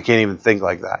 I can't even think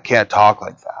like that. I can't talk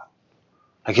like that.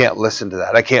 I can't listen to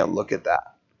that. I can't look at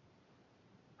that.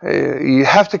 You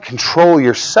have to control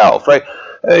yourself, right?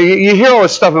 You hear all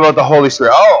this stuff about the Holy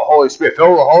Spirit. Oh, Holy Spirit,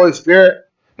 filled with the Holy Spirit.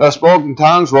 Spoke in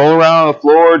tongues, roll around on the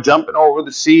floor, jumping over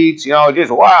the seats.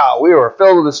 Just wow, we were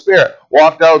filled with the Spirit.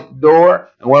 Walked out the door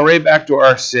and went right back to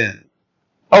our sin.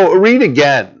 Oh, read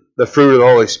again the fruit of the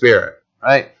Holy Spirit,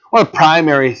 right? One of the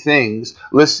primary things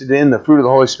listed in the fruit of the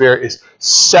Holy Spirit is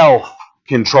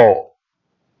self-control.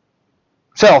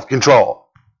 Self-control.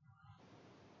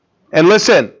 And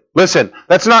listen,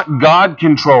 that's not God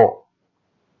control.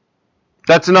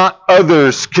 That's not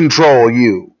others control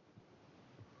you.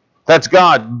 That's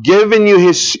God giving you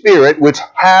His Spirit, which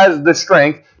has the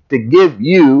strength to give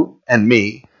you and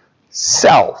me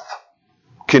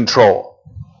self-control.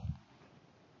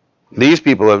 These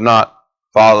people have not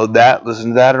followed that,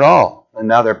 listened to that at all. And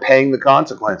now they're paying the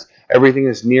consequence. Everything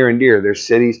is near and dear. Their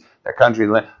cities, their country,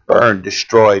 burned,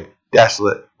 destroyed,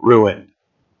 desolate, ruined.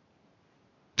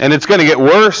 And it's going to get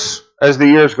worse as the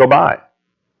years go by.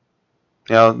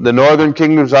 The northern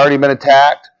kingdom's already been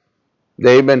attacked.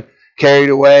 They've been carried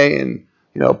away in,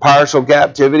 partial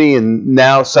captivity, and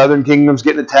now southern kingdom's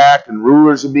getting attacked, and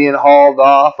rulers are being hauled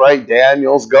off, right?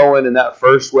 Daniel's going in that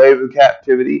first wave of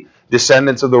captivity,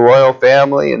 descendants of the royal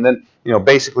family, and then,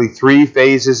 basically 3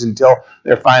 phases until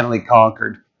they're finally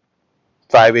conquered.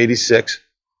 586.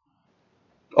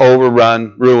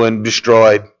 Overrun, ruined,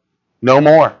 destroyed. No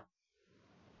more.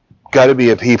 Got to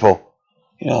be a people,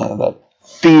 that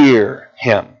fear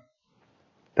Him.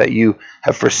 that you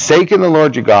have forsaken the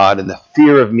Lord your God, and the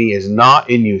fear of me is not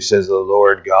in you, says the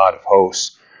Lord God of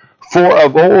hosts. For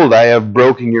of old I have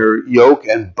broken your yoke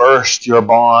and burst your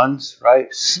bonds,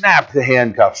 right? Snapped the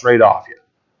handcuffs right off you.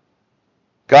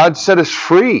 God set us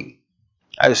free.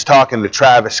 I was talking to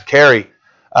Travis Carey.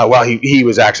 He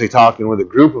was actually talking with a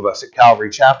group of us at Calvary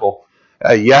Chapel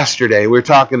yesterday. We were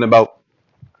talking about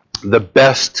the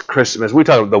best Christmas. We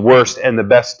talked about the worst and the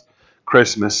best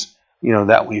Christmas,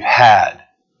 that we've had.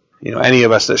 Any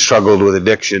of us that struggled with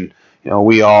addiction,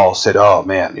 we all said, oh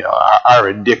man, our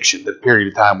addiction, the period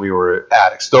of time we were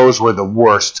addicts, those were the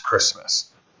worst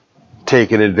Christmas.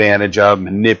 Taken advantage of,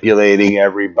 manipulating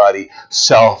everybody,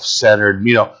 self-centered,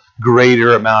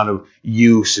 greater amount of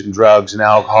use in drugs and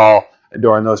alcohol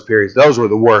during those periods. Those were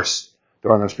the worst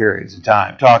during those periods of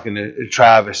time. Talking to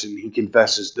Travis, and he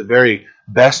confesses the very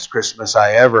best Christmas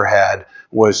I ever had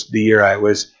was the year I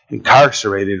was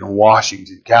incarcerated in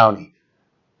Washington County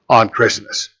on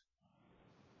Christmas.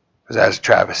 Because as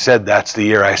Travis said, that's the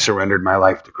year I surrendered my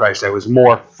life to Christ. I was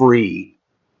more free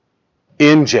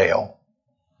in jail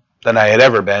than I had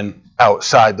ever been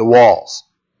outside the walls.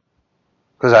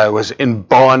 Because I was in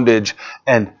bondage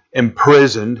and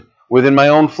imprisoned within my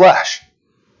own flesh.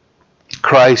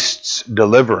 Christ's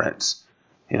deliverance.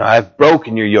 I've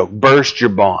broken your yoke, burst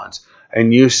your bonds.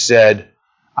 And you said,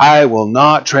 I will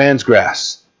not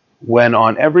transgress. When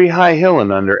on every high hill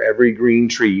and under every green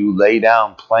tree you lay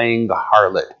down playing the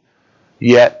harlot.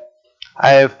 Yet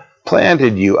I have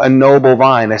planted you a noble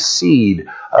vine, a seed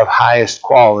of highest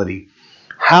quality.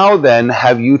 How then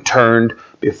have you turned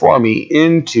before me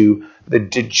into the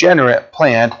degenerate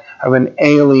plant of an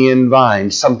alien vine,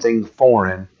 something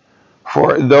foreign?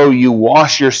 For though you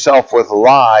wash yourself with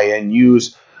lye and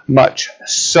use much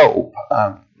soap,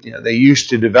 they used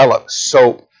to develop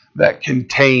soap that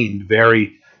contained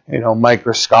very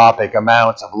microscopic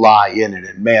amounts of lye in it.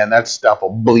 And man, that stuff will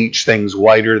bleach things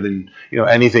whiter than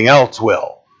anything else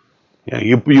will.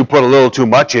 You put a little too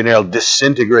much in, it'll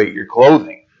disintegrate your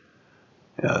clothing.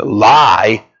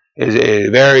 Lye is a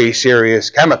very serious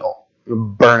chemical. You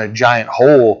burn a giant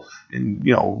hole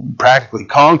in practically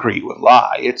concrete with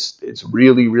lye. It's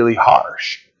really, really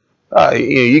harsh.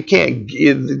 You can't.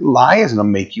 Lye isn't gonna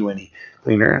make you any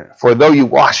cleaner. For though you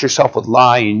wash yourself with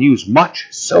lye and use much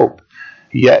soap,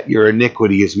 yet your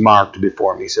iniquity is marked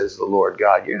before me, says the Lord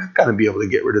God. You're not going to be able to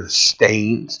get rid of the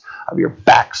stains of your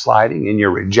backsliding and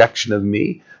your rejection of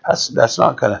me. That's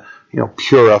not going to,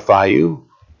 purify you.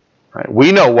 Right?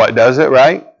 We know what does it,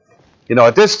 right?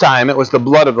 At this time, it was the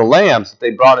blood of the lambs that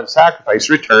they brought in sacrifice,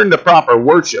 returned to proper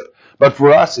worship. But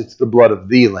for us, it's the blood of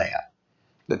the Lamb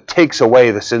that takes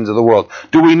away the sins of the world.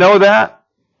 Do we know that?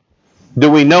 Do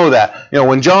we know that?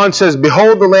 When John says,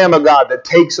 behold the Lamb of God that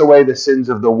takes away the sins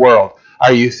of the world,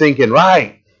 are you thinking,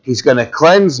 right, he's going to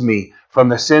cleanse me from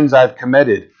the sins I've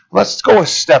committed? Let's go a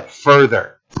step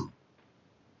further.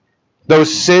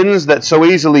 Those sins that so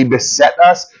easily beset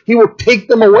us, he will take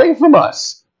them away from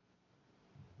us.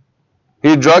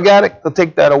 You're a drug addict? He'll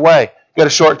take that away. You got a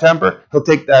short temper? He'll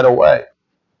take that away.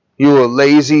 You a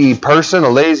lazy person, a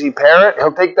lazy parent?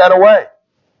 He'll take that away.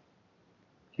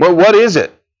 Well, what is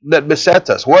it that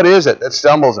besets us? What is it that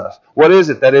stumbles us? What is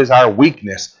it that is our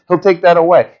weakness? He'll take that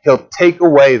away. He'll take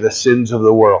away the sins of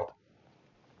the world.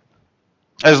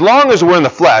 As long as we're in the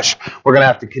flesh, we're going to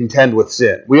have to contend with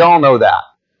sin. We all know that.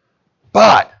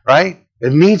 But, right,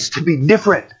 it needs to be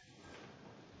different.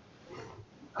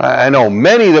 I know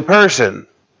many the person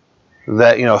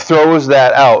that, throws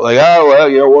that out. Like, oh,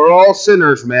 well, we're all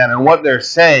sinners, man. And what they're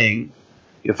saying,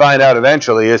 you find out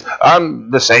eventually, is, I'm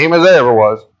the same as I ever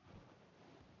was.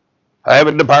 I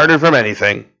haven't departed from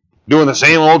anything. Doing the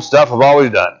same old stuff I've always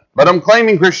done. But I'm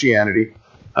claiming Christianity.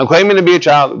 I'm claiming to be a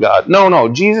child of God. No.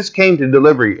 Jesus came to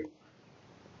deliver you.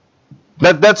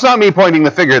 That's not me pointing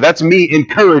the finger. That's me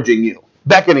encouraging you.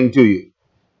 Beckoning to you.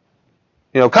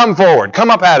 Come forward.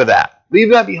 Come up out of that.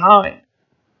 Leave that behind.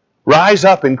 Rise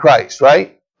up in Christ,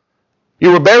 right?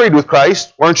 You were buried with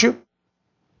Christ, weren't you?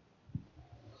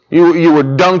 You were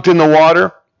dunked in the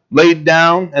water, laid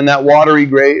down in that watery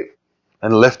grave,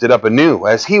 and lifted up anew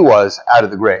as he was out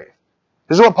of the grave.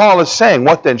 This is what Paul is saying.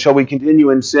 What then? Shall we continue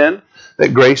in sin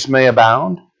that grace may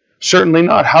abound? Certainly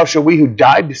not. How shall we who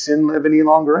died to sin live any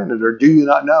longer in it? Or do you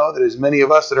not know that as many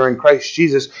of us that are in Christ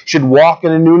Jesus should walk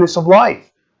in a newness of life?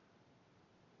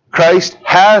 Christ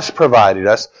has provided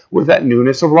us with that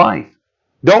newness of life.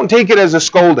 Don't take it as a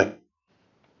scolding.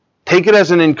 Take it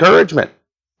as an encouragement.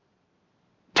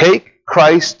 Take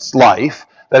Christ's life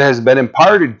that has been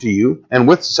imparted to you, and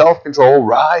with self-control,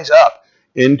 rise up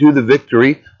into the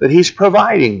victory that he's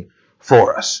providing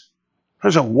for us.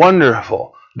 There's a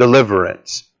wonderful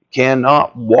deliverance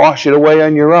cannot wash it away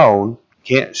on your own,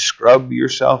 can't scrub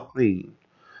yourself clean,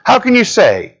 how can you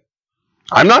say,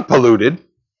 I'm not polluted?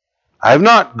 I have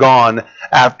not gone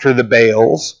after the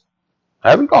Baals.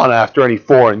 I haven't gone after any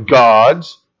foreign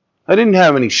gods. I didn't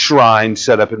have any shrines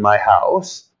set up in my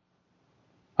house.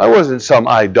 I wasn't some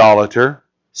idolater.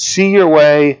 See your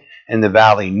way in the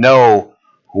valley. Know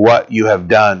what you have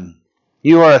done.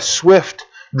 You are a swift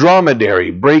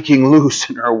dromedary breaking loose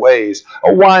in her ways,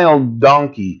 a wild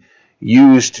donkey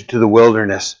used to the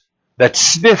wilderness that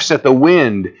sniffs at the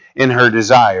wind in her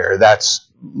desire. That's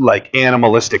like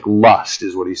animalistic lust,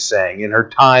 is what he's saying, in her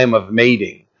time of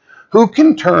mating. Who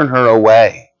can turn her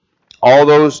away? All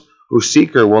those who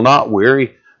seek her will not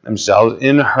weary themselves.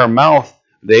 In her month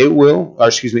they will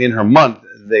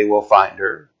find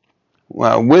her.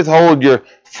 Well, withhold your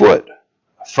foot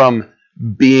from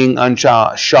being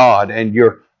unshod and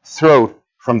your throat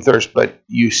from thirst. But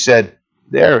you said,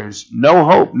 there is no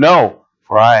hope. No,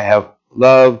 for I have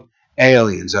loved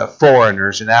aliens,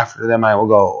 foreigners, and after them I will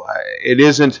go. It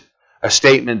isn't a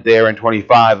statement there in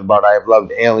 25 about I have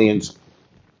loved aliens,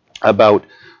 about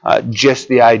just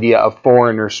the idea of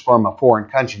foreigners from a foreign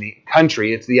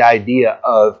country. It's the idea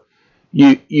of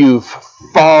you've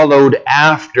followed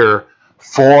after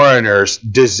foreigners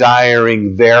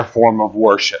desiring their form of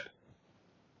worship.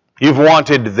 You've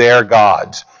wanted their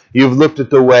gods. You've looked at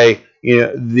the way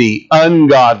the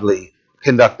ungodly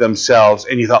conduct themselves,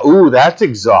 and you thought, ooh, that's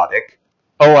exotic.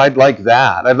 Oh, I'd like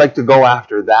that. I'd like to go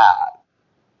after that.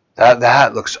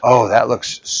 That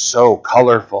looks so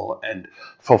colorful and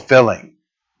fulfilling.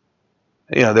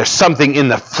 There's something in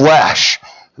the flesh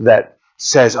that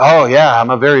says, oh yeah,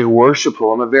 I'm a very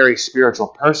worshipful, I'm a very spiritual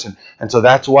person. And so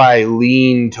that's why I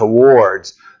lean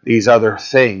towards these other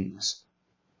things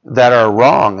that are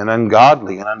wrong and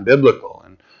ungodly and unbiblical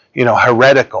and,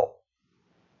 heretical.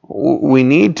 We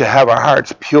need to have our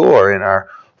hearts pure in our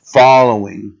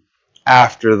following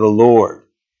after the Lord.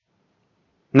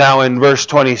 Now in verse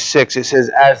 26 it says,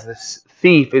 as the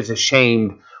thief is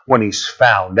ashamed when he's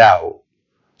found out,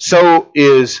 so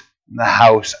is the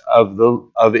house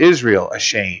of Israel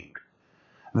ashamed.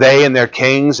 They and their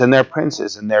kings and their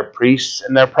princes and their priests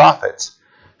and their prophets,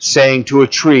 saying to a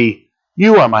tree,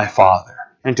 you are my father,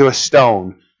 and to a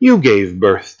stone, you gave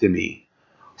birth to me.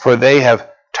 For they have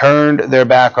turned their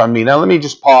back on me. Now let me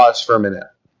just pause for a minute,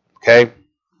 okay?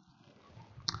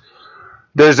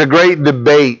 There's a great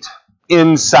debate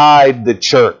inside the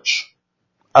church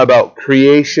about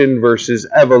creation versus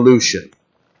evolution.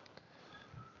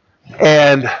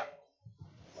 And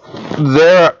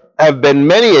there have been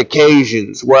many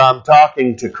occasions where I'm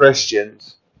talking to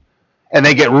Christians and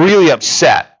they get really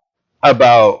upset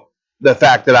about the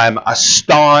fact that I'm a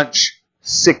staunch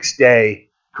 6-day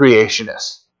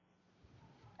creationist.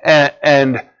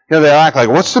 And they act like,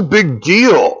 what's the big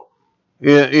deal?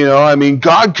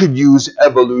 God could use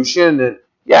evolution. And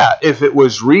yeah, if it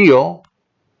was real,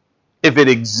 if it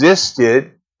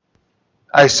existed,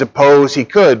 I suppose he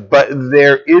could. But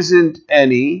there isn't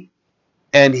any,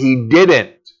 and he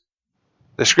didn't.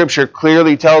 The scripture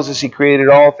clearly tells us he created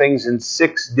all things in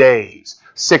 6 days.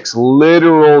 6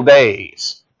 literal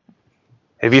days.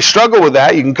 If you struggle with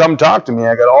that, you can come talk to me.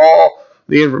 I got all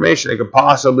the information I could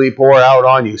possibly pour out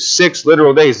on you. 6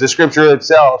 literal days. The scripture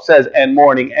itself says, and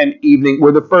morning and evening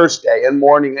were the first day, and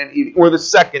morning and evening were the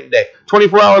second day.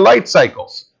 24-hour light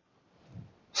cycles.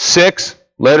 6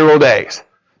 literal days.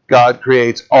 God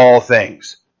creates all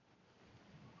things.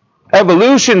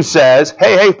 Evolution says,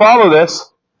 hey, follow this.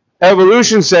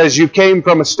 Evolution says you came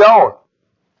from a stone.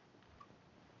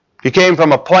 You came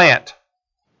from a plant,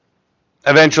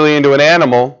 eventually into an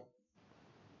animal,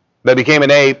 that became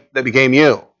an ape, that became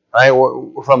you. Right?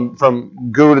 From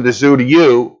goo to the zoo to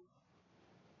you,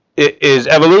 it is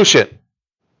evolution.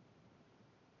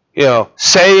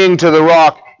 Saying to the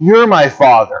rock, you're my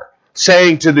father.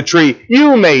 Saying to the tree,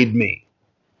 you made me.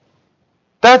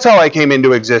 That's how I came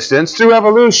into existence, through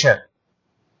evolution.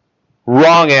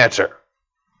 Wrong answer.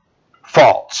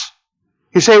 False.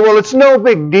 You say, well, it's no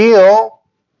big deal.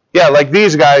 Yeah, like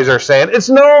these guys are saying, it's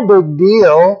no big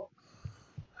deal.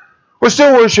 We're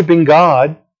still worshiping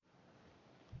God.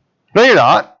 No, you're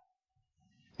not.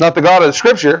 Not the God of the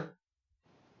Scripture.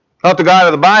 Not the God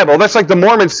of the Bible. That's like the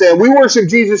Mormons saying, we worship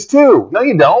Jesus too. No,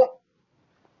 you don't.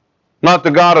 Not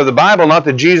the God of the Bible, not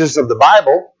the Jesus of the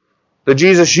Bible. The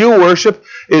Jesus you worship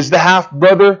is the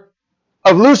half-brother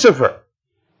of Lucifer.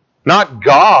 Not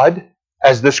God,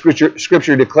 as the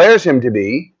Scripture declares him to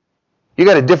be. You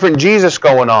got a different Jesus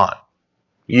going on.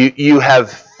 You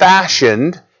have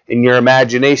fashioned in your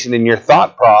imagination, in your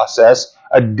thought process,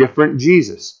 a different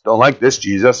Jesus. Don't like this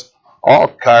Jesus. I'll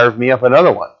carve me up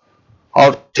another one.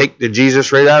 I'll take the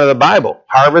Jesus right out of the Bible,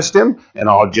 harvest him, and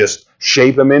I'll just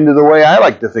shape him into the way I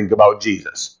like to think about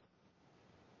Jesus.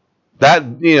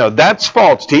 That's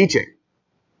false teaching.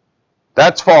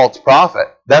 That's false prophet.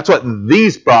 That's what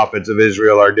these prophets of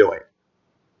Israel are doing.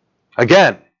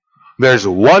 Again, there's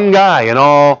one guy in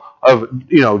all of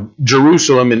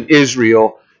Jerusalem and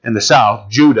Israel and the south,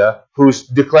 Judah, who's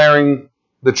declaring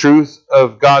the truth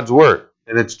of God's word,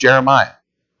 and it's Jeremiah.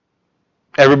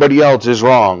 Everybody else is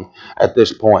wrong at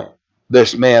this point.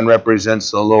 This man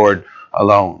represents the Lord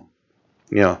alone.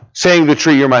 Saying to the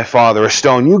tree, "You're my father," a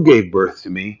stone, "You gave birth to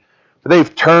me." But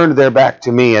they've turned their back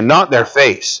to me and not their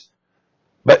face.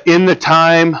 But in the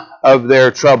time of their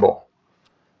trouble,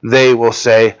 they will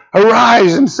say,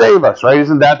 "Arise and save us." Right?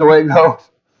 Isn't that the way it goes?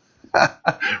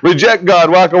 Reject God,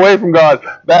 walk away from God,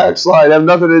 backslide, have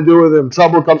nothing to do with him.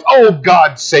 Trouble comes, "Oh,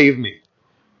 God, save me."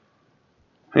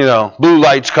 Blue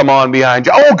lights come on behind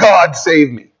you. "Oh, God,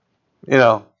 save me."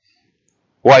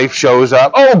 Wife shows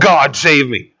up. "Oh, God, save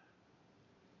me."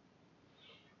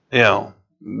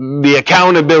 The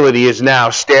accountability is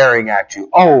now staring at you.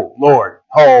 "Oh, Lord,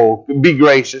 oh, be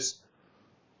gracious.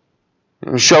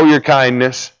 Show your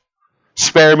kindness.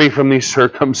 Spare me from these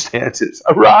circumstances.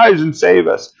 Arise and save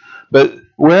us." But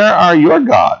where are your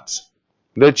gods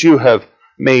that you have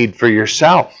made for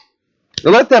yourself?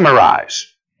 Let them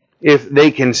arise, if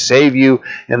they can save you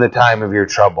in the time of your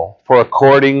trouble. For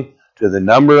according to the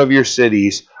number of your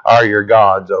cities are your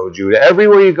gods, O Judah.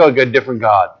 Everywhere you go, you got a different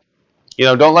God.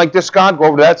 Don't like this God? Go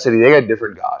over to that city. They got a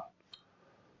different God.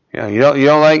 You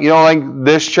don't like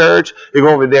this church? You go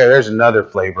over there. There's another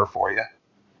flavor for you.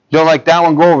 Don't like that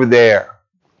one? Go over there.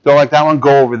 Don't like that one?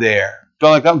 Go over there.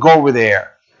 Don't like that one? Go over there.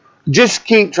 Just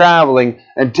keep traveling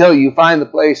until you find the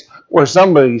place where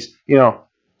somebody's,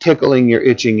 tickling your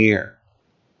itching ear.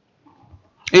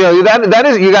 That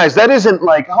is, you guys, that isn't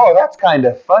like, "Oh, that's kind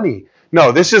of funny."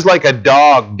 No, this is like a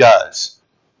dog does.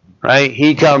 Right?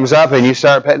 He comes up and you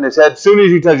start petting his head. As soon as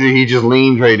you touch it, he just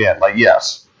leans right in. Like,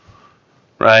 yes.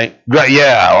 Right?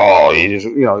 Yeah. Oh,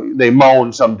 they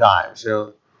moan sometimes.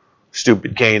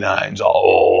 Stupid canines.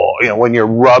 Oh, when you're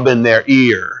rubbing their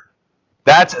ear.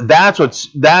 That's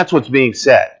what's being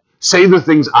said. Say the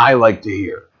things I like to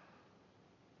hear.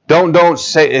 Don't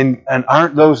say, and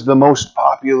aren't those the most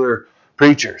popular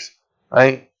preachers?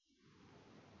 Right?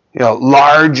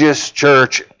 Largest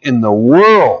church in the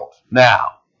world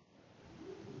now.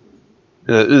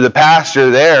 The pastor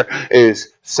there is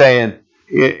saying,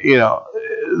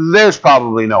 there's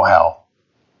probably no hell.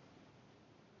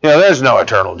 There's no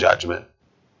eternal judgment.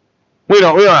 We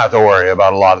don't have to worry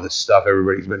about a lot of this stuff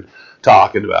everybody's been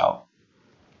talking about.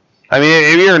 I mean,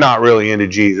 if you're not really into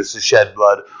Jesus, the shed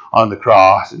blood on the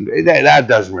cross, and that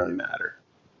doesn't really matter.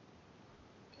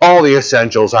 All the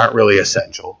essentials aren't really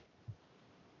essential.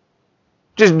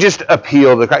 Just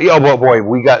appeal to the crowd. Oh boy,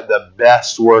 we got the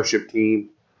best worship team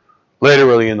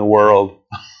literally in the world.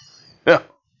 You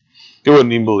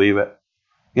wouldn't even believe it.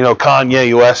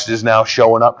 Kanye West is now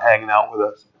showing up, hanging out with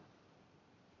us.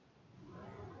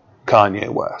 Kanye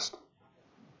West.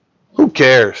 Who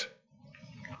cares?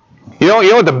 You know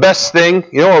what the best thing?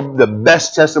 What the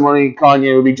best testimony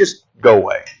Kanye would be? Just go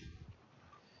away.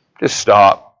 Just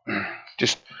stop.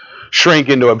 Just shrink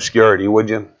into obscurity, would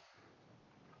you?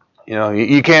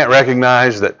 You can't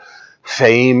recognize that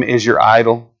fame is your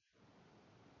idol.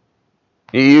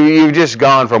 You've just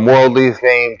gone from worldly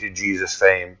fame to Jesus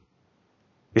fame.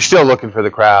 You're still looking for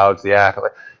the crowds, the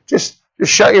accolade. Just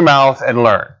shut your mouth and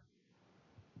learn.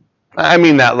 I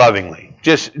mean that lovingly.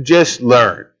 Just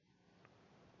learn.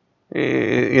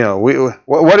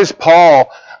 What does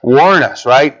Paul warn us,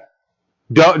 right?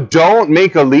 Don't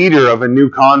make a leader of a new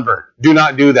convert. Do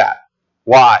not do that.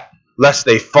 Why? Lest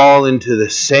they fall into the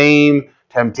same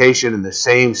temptation and the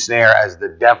same snare as the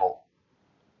devil.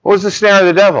 What was the snare of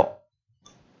the devil?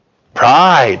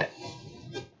 Pride.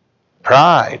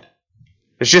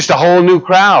 It's just a whole new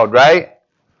crowd, right?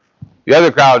 The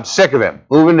other crowd's sick of him.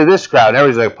 Move into this crowd. And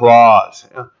everybody's like, applause.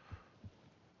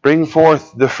 Bring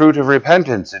forth the fruit of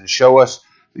repentance and show us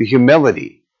the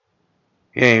humility.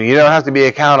 You don't have to be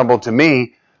accountable to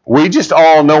me. We just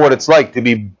all know what it's like to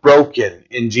be broken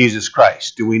in Jesus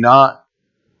Christ, do we not?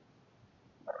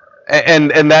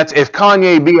 And that's, if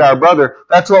Kanye be our brother,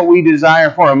 that's what we desire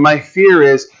for him. My fear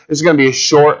is it's going to be a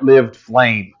short-lived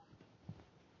flame.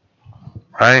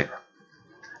 Right?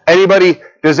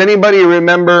 Does anybody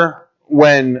remember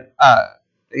when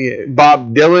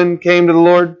Bob Dylan came to the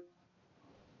Lord?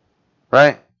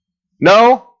 Right?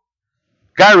 No?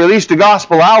 Guy released a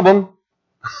gospel album.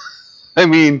 I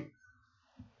mean,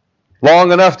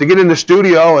 long enough to get in the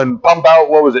studio and pump out,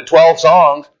 12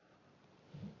 songs.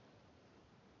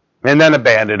 and then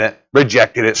abandon it,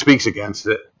 rejected it, speaks against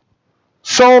it.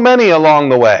 So many along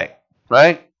the way,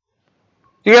 right?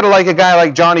 You got to like a guy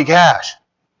like Johnny Cash,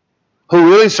 who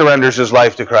really surrenders his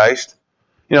life to Christ,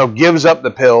 gives up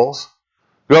the pills,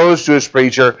 goes to his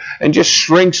preacher, and just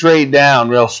shrinks right down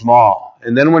real small.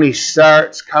 And then when he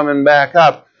starts coming back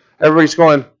up, everybody's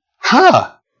going,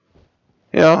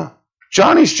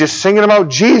 Johnny's just singing about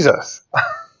Jesus.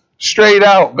 Straight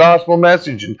out gospel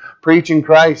message and preaching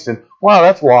Christ. And wow,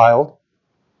 that's wild.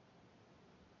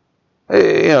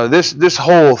 This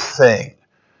whole thing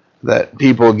that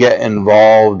people get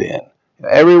involved in.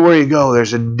 Everywhere you go,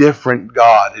 there's a different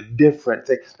God, a different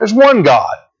thing. There's one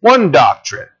God, one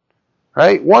doctrine,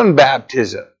 right? One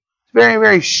baptism. It's very,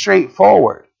 very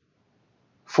straightforward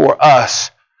for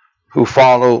us who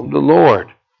follow the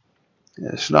Lord.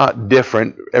 It's not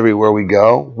different everywhere we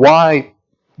go. Why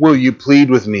will you plead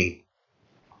with me?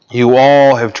 You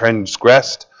all have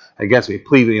transgressed against me.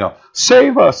 Plead,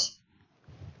 save us.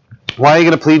 Why are you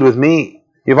going to plead with me?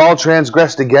 You've all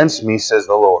transgressed against me, says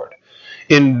the Lord.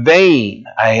 In vain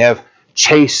I have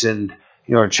chastened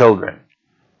your children.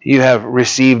 You have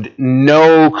received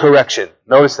no correction.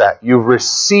 Notice that. You've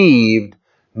received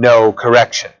no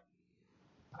correction.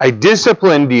 I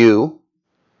disciplined you,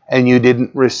 and you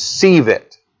didn't receive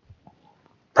it.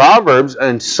 Proverbs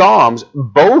and Psalms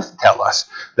both tell us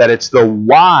that it's the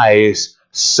wise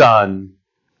son.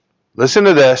 Listen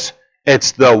to this.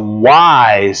 It's the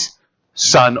wise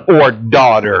son or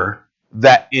daughter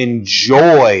that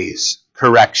enjoys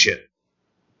correction.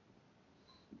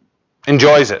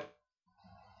 Enjoys it.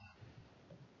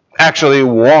 Actually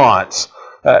wants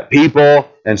people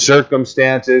and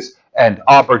circumstances and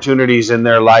opportunities in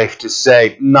their life to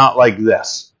say, not like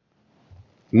this,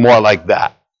 more like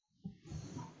that.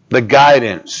 The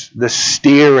guidance, the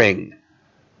steering,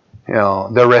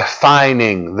 the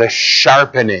refining, the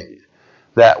sharpening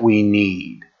that we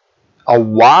need. A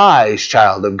wise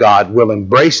child of God will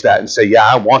embrace that and say, yeah,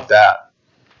 I want that.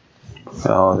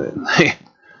 I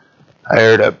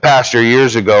heard a pastor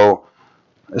years ago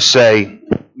say,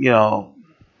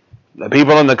 the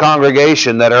people in the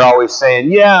congregation that are always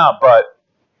saying, yeah, but.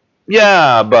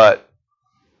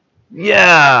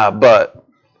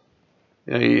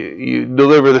 You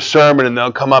deliver the sermon and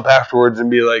they'll come up afterwards and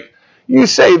be like, you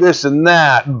say this and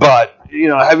that, but,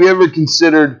 have you ever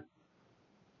considered,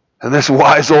 and this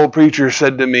wise old preacher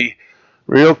said to me,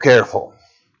 real careful,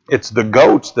 it's the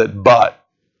goats that butt.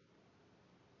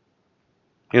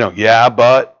 Yeah,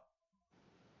 but,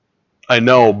 I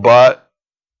know, but,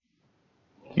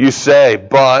 you say,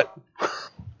 but,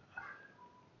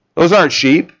 those aren't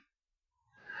sheep.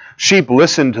 Sheep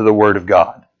listen to the Word of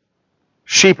God.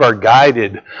 Sheep are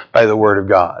guided by the Word of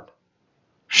God.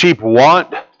 Sheep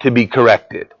want to be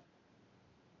corrected.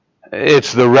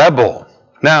 It's the rebel.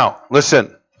 Now,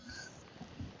 listen.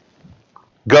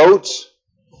 Goats,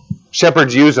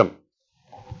 shepherds use them.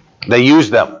 They use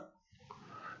them.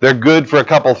 They're good for a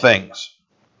couple things.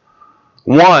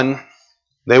 One,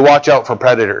 they watch out for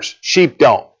predators. Sheep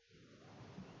don't.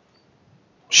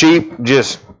 Sheep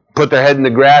just put their head in the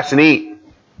grass and eat.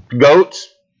 Goats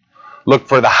look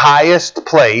for the highest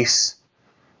place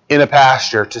in a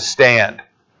pasture to stand.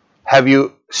 Have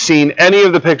you seen any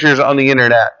of the pictures on the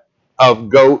internet of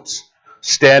goats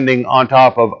standing on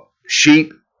top of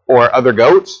sheep or other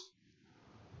goats?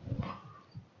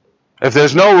 If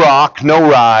there's no rock, no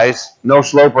rise, no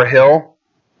slope or hill,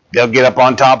 they'll get up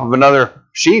on top of another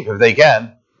sheep if they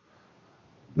can.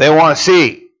 They want to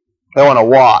see. They want to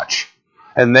watch.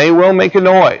 And they will make a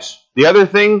noise. The other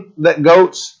thing that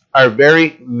goats are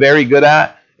very, very good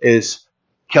at is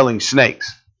killing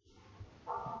snakes.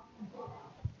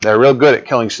 They're real good at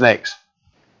killing snakes.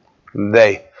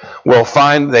 They will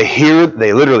find,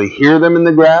 they literally hear them in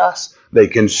the grass. They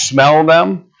can smell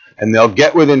them. And they'll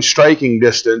get within striking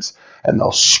distance. And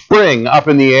they'll spring up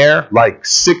in the air like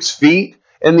 6 feet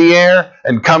in the air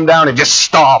and come down and just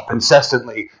stomp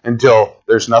incessantly until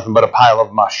there's nothing but a pile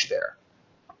of mush there.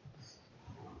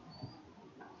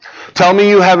 Tell me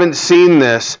you haven't seen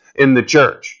this in the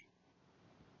church.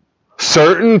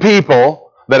 Certain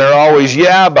people that are always,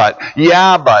 no, but,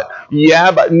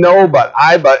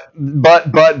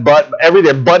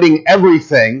 they're butting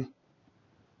everything.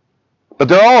 But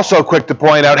they're also quick to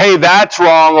point out, hey, that's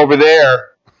wrong over there.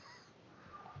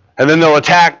 And then they'll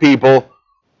attack people,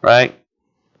 right,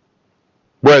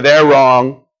 where they're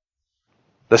wrong.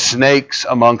 The snakes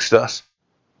amongst us.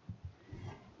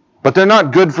 But they're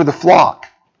not good for the flock.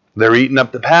 They're eating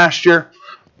up the pasture,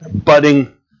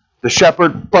 butting the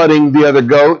shepherd, butting the other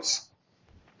goats.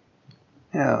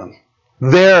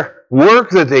 Their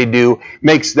work that they do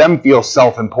makes them feel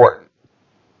self-important.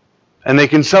 And they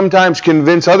can sometimes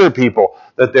convince other people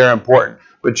that they're important.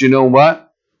 But you know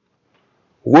what?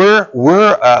 We're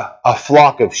a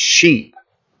flock of sheep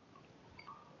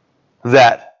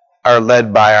that are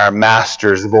led by our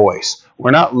master's voice.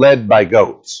 We're not led by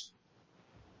goats.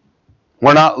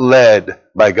 We're not led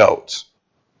by goats.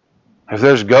 If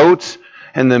there's goats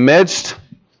in the midst,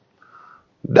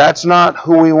 that's not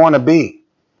who we want to be.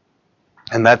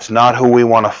 And that's not who we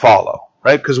want to follow.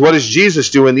 Right? Because what does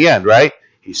Jesus do in the end, right?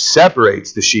 He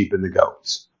separates the sheep and the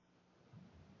goats.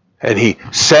 And he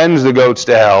sends the goats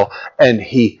to hell, and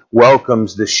he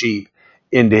welcomes the sheep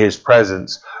into his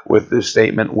presence with the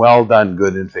statement, "Well done,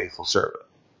 good and faithful servant."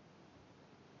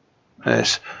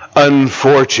 This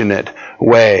unfortunate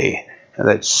way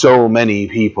that so many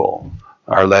people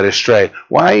are led astray.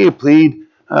 Why you plead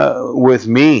with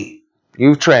me?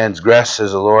 You've transgressed,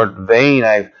 says the Lord. Vain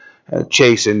I've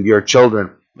chastened your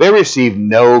children. They receive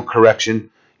no correction.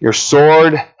 Your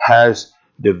sword has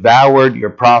devoured your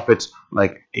prophets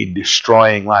like a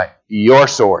destroying lion. Your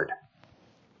sword.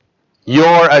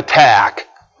 Your attack.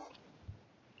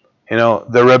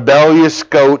 The rebellious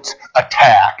goat's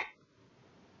attack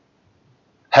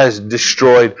has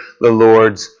destroyed the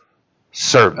Lord's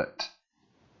servant.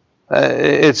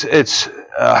 It's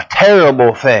a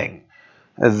terrible thing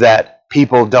that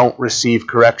people don't receive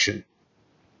correction,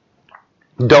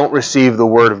 don't receive the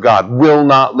Word of God, will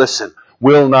not listen,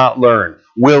 will not learn,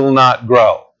 will not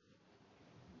grow.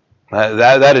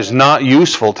 That is not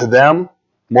useful to them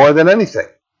more than anything.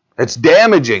 It's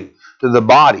damaging to the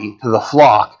body, to the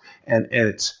flock, and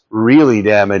it's really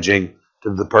damaging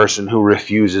to the person who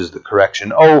refuses the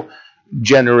correction. Oh,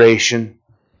 generation,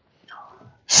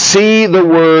 see the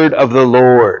word of the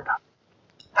Lord.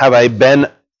 Have I been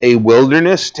a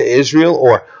wilderness to Israel,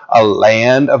 or a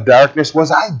land of darkness?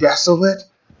 Was I desolate?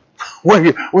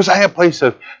 Was I a place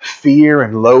of fear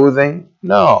and loathing?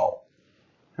 No,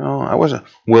 I wasn't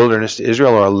wilderness to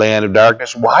Israel or a land of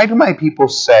darkness. Why do my people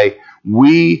say,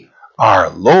 "We are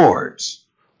Lord's.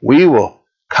 We will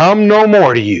come no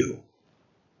more to you"?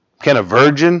 Can a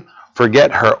virgin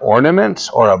forget her ornaments,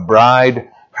 or a bride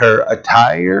her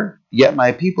attire? Yet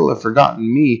my people have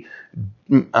forgotten me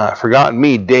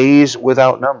days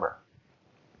without number.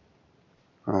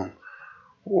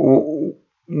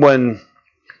 When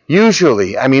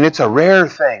usually, it's a rare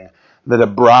thing that a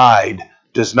bride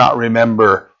does not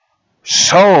remember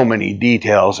so many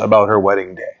details about her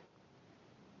wedding day.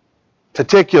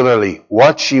 Particularly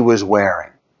what she was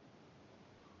wearing.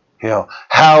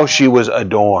 How she was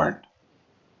adorned.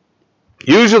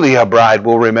 Usually a bride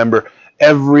will remember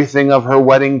everything of her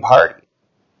wedding party.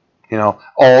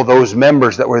 All those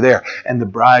members that were there. And the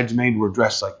bridesmaid were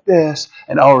dressed like this.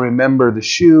 And I'll remember the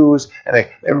shoes. And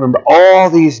I remember all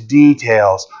these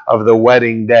details of the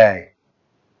wedding day.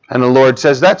 And the Lord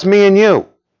says, that's me and you.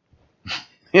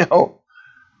 We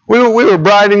were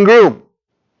bride and groom.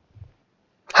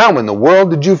 How in the world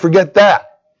did you forget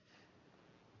that?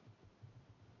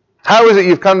 How is it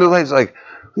you've come to the place like,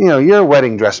 your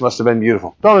wedding dress must have been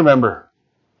beautiful. Don't remember.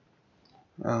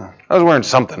 I was wearing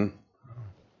something.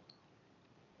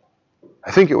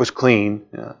 I think it was clean.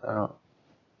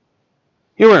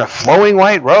 You were in a flowing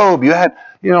white robe. You had,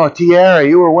 a tiara.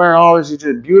 You were wearing all this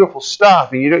beautiful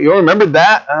stuff. And you remembered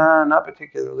that? Not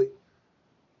particularly.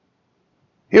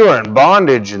 You were in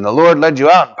bondage, and the Lord led you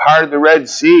out and parted the Red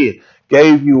Sea,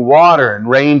 gave you water, and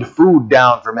rained food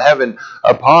down from heaven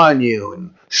upon you,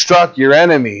 and struck your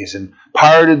enemies, and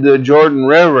parted the Jordan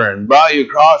River, and brought you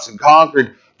across and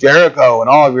conquered Jericho and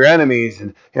all of your enemies.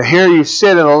 And here you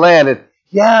sit in the land, and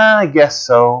yeah, I guess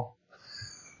so.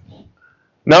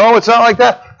 No, it's not like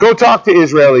that. Go talk to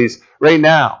Israelis right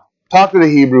now. Talk to the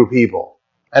Hebrew people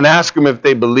and ask them if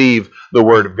they believe the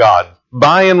Word of God.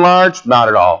 By and large, not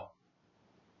at all.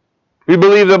 You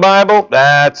believe the Bible?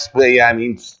 That's,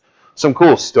 some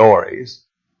cool stories.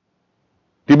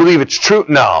 Do you believe it's true?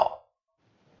 No.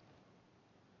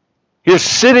 You're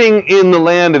sitting in the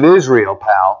land of Israel,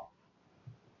 pal.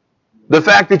 The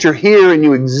fact that you're here and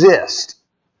you exist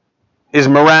is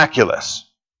miraculous.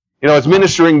 It's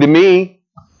ministering to me,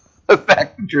 the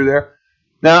fact that you're there.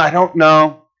 Now, I don't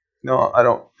know. No, I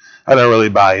don't really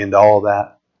buy into all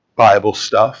that Bible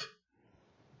stuff.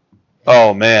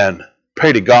 Oh, man.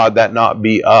 Pray to God that not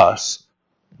be us,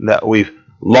 that we've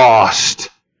lost,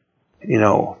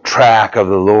 track of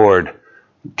the Lord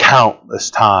countless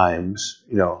times,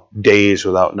 days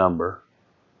without number.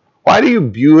 Why do you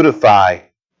beautify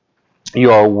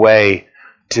your way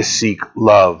to seek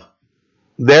love?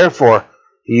 Therefore,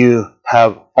 you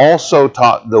have also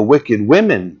taught the wicked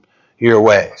women your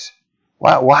ways.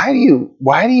 Why do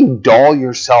you doll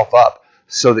yourself up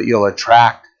so that you'll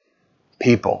attract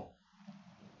people?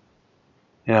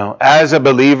 As a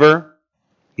believer,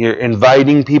 you're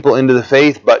inviting people into the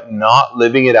faith, but not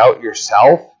living it out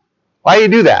yourself. Why do you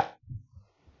do that?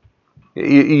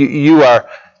 You are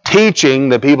teaching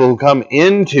the people who come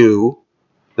into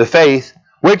the faith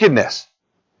wickedness.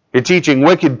 You're teaching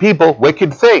wicked people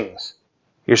wicked things.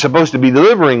 You're supposed to be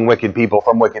delivering wicked people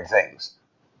from wicked things.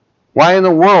 Why in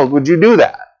the world would you do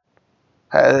that?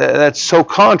 That's so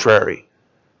contrary.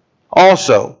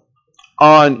 Also,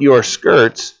 on your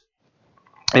skirts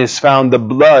is found the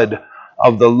blood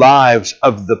of the lives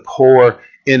of the poor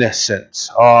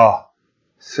innocents. Oh,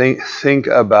 think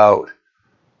about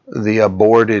the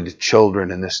aborted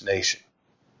children in this nation.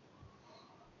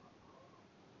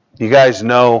 You guys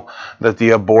know that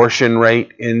the abortion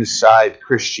rate inside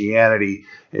Christianity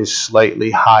is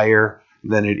slightly higher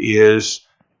than it is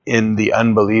in the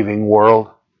unbelieving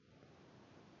world?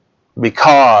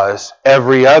 Because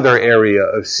every other area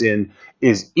of sin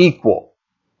is equal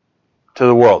to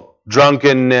the world.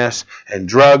 Drunkenness and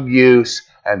drug use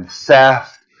and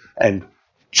theft and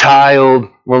child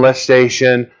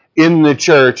molestation in the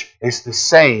church is the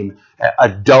same.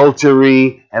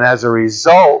 Adultery, and as a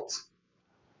result,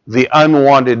 the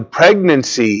unwanted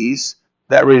pregnancies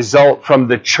that result from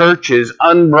the church's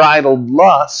unbridled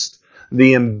lust,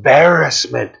 the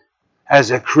embarrassment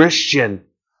as a Christian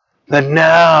that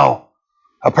now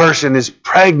a person is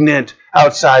pregnant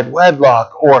outside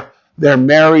wedlock, or they're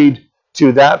married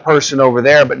to that person over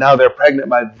there, but now they're pregnant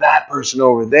by that person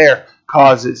over there,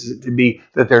 causes it to be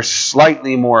that there's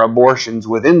slightly more abortions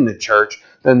within the church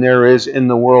than there is in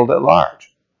the world at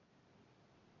large.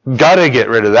 Gotta get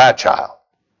rid of that child.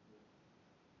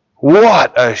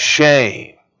 What a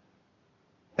shame.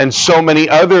 And so many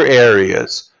other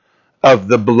areas of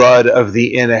the blood of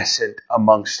the innocent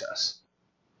amongst us.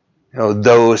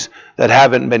 Those that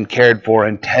haven't been cared for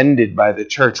and tended by the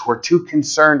church. We're too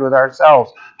concerned with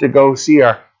ourselves to go see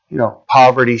our,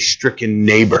 poverty-stricken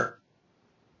neighbor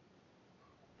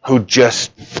who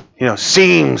just,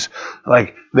 seems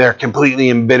like they're completely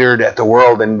embittered at the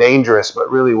world and dangerous,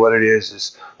 but really what it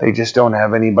is they just don't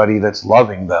have anybody that's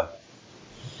loving them.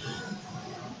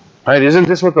 Right? Isn't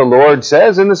this what the Lord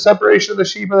says in the separation of the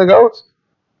sheep and the goats?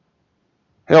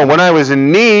 When I was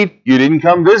in need, you didn't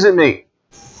come visit me.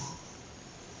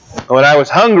 When I was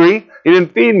hungry, you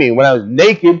didn't feed me. When I was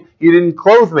naked, you didn't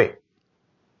clothe me.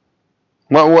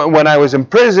 When I was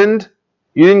imprisoned,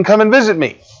 you didn't come and visit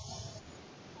me.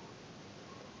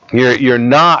 You're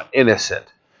not innocent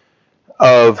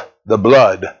of the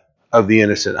blood of the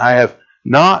innocent. I have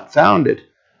not found it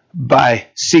by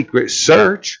secret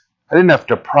search. I didn't have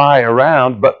to pry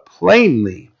around, but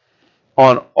plainly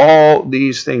on all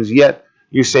these things. Yet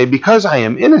you say, because I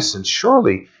am innocent,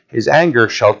 surely his anger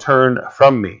shall turn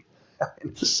from me. I'm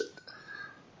innocent.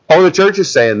 Oh, the church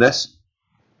is saying this.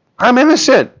 I'm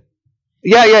innocent.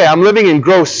 Yeah, I'm living in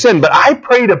gross sin, but I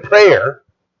prayed a prayer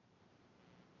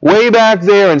way back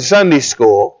there in Sunday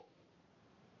school,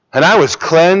 and I was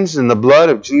cleansed in the blood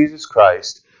of Jesus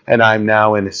Christ, and I'm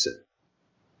now innocent.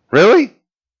 Really?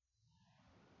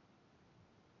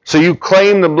 So you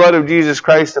claim the blood of Jesus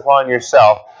Christ upon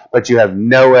yourself, but you have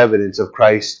no evidence of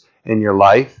Christ in your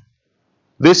life?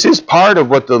 This is part of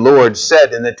what the Lord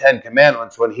said in the Ten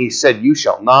Commandments when he said, you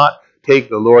shall not take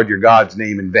the Lord your God's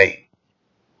name in vain.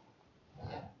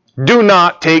 Do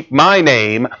not take my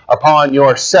name upon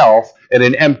yourself in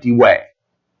an empty way.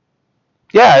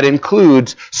 Yeah, it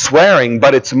includes swearing,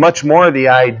 but it's much more the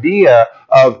idea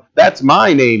of that's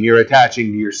my name you're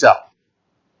attaching to yourself.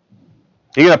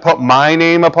 You're going to put my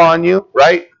name upon you,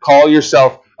 right? Call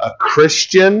yourself a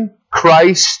Christian.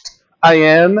 Christ I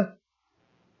am.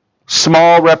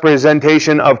 Small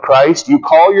representation of Christ. You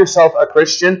call yourself a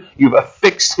Christian. You've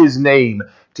affixed his name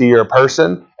to your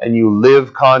person, and you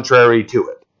live contrary to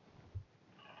it.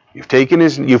 You've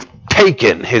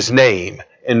taken his name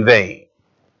in vain.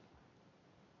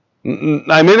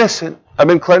 I'm innocent. I've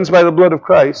been cleansed by the blood of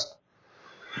Christ.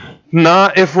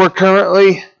 Not if we're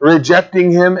currently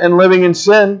rejecting him and living in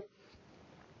sin.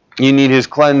 You need his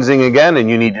cleansing again, and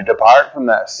you need to depart from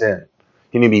that sin.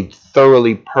 You need to be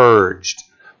thoroughly purged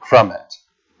from it.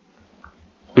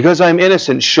 Because I'm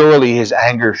innocent, surely his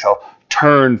anger shall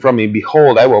turn from me.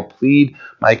 Behold, I will plead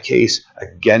my case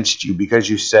against you, because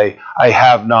you say, I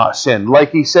have not sinned.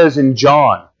 Like he says in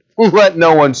John, let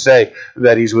no one say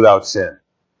that he's without sin.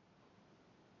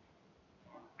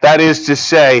 That is to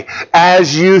say,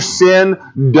 as you sin,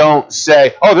 don't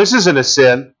say, oh, this isn't a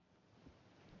sin.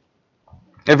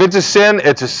 If it's a sin,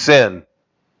 it's a sin.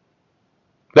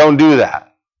 Don't do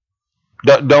that.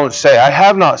 Don't say, I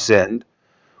have not sinned.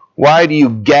 Why do you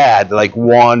gad, like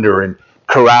wander and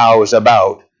carouse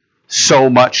about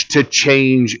so much to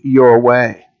change your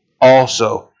way?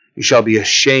 Also, you shall be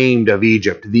ashamed of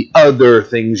Egypt, the other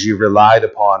things you relied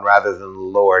upon rather than the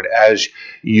Lord, as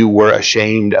you were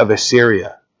ashamed of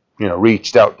Assyria.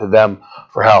 Reached out to them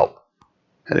for help.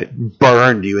 And it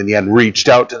burned you in the end. Reached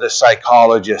out to the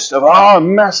psychologist of,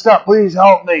 I'm messed up, please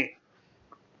help me.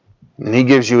 And he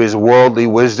gives you his worldly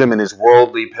wisdom and his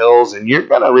worldly pills, and you're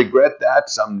going to regret that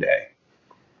someday.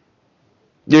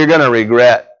 You're going to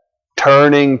regret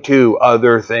turning to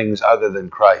other things other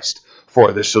than Christ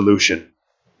for the solution.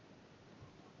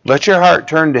 Let your heart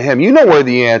turn to him. You know where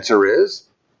the answer is.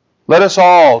 Let us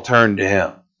all turn to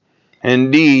him.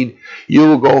 Indeed, you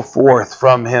will go forth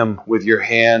from him with your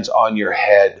hands on your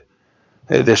head.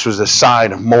 This was a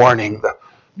sign of mourning.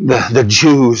 The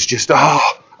Jews just,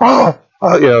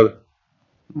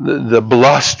 the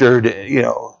blustered,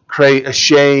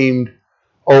 ashamed,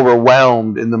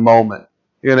 overwhelmed in the moment.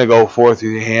 You're going to go forth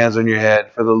with your hands on your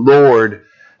head, for the Lord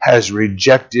has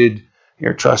rejected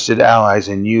your trusted allies,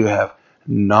 and you have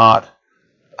not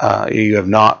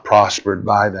prospered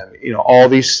by them. All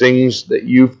these things that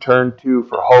you've turned to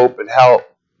for hope and help,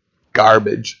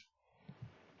 garbage.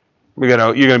 You're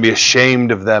going to be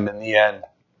ashamed of them in the end.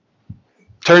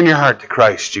 Turn your heart to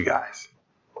Christ, you guys.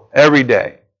 Every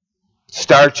day.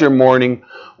 Start your morning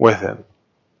with him.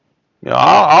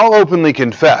 I'll openly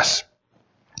confess.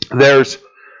 There's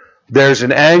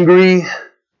an angry,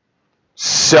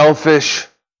 selfish,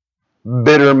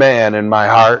 bitter man in my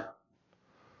heart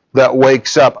that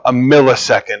wakes up a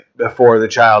millisecond before the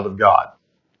child of God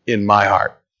in my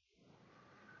heart.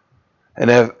 And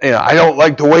if I don't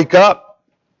like to wake up.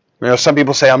 Some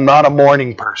people say I'm not a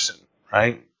morning person,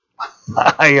 right?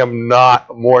 I am not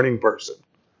a morning person.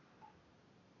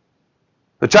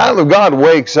 The child of God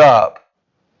wakes up,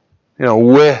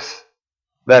 with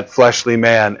that fleshly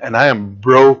man, and I am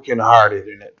brokenhearted,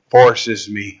 and it forces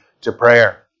me to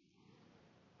prayer.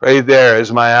 Right there,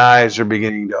 as my eyes are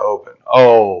beginning to open.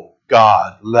 Oh,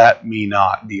 God, let me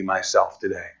not be myself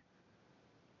today.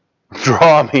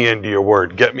 Draw me into your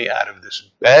word. Get me out of this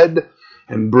bed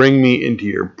and bring me into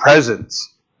your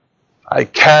presence. I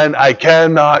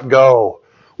cannot go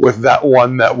with that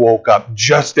one that woke up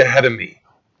just ahead of me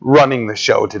running the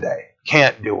show today.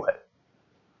 Can't do it.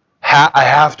 I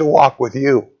have to walk with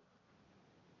you.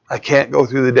 I can't go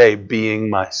through the day being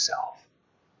myself.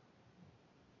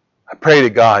 I pray to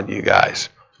God, you guys,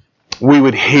 we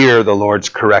would hear the Lord's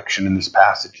correction in this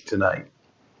passage tonight.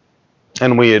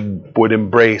 And we would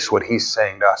embrace what he's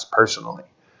saying to us personally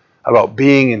about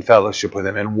being in fellowship with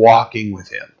him and walking with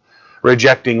him,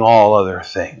 rejecting all other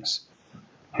things.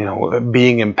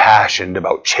 Being impassioned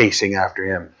about chasing after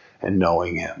him and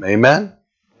knowing him. Amen?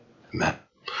 Amen.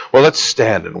 Well, let's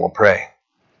stand and we'll pray.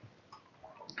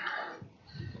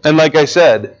 And like I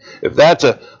said, if that's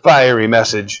a fiery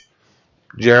message,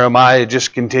 Jeremiah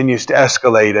just continues to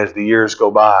escalate as the years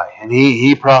go by. And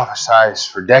he prophesies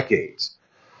for decades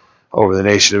over the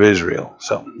nation of Israel.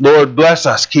 So, Lord, bless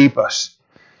us, keep us.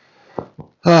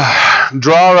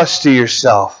 Draw us to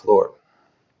yourself, Lord.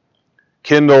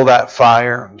 Kindle that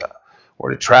fire,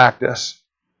 or attract us.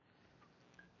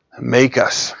 Make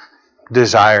us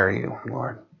desire you,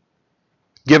 Lord.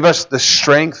 Give us the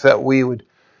strength that we would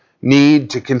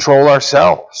need to control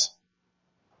ourselves.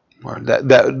 Lord,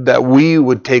 that we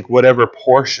would take whatever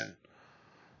portion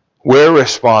we're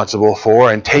responsible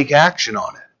for and take action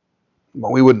on it.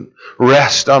 But we wouldn't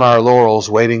rest on our laurels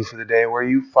waiting for the day where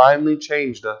you finally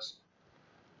changed us.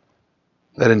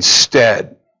 That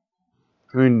instead,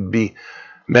 we would be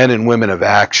men and women of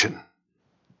action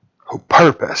who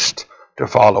purposed to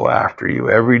follow after you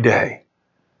every day,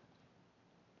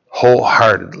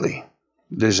 wholeheartedly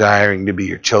desiring to be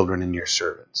your children and your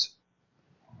servants.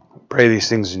 I pray these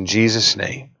things in Jesus'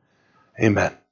 name. Amen.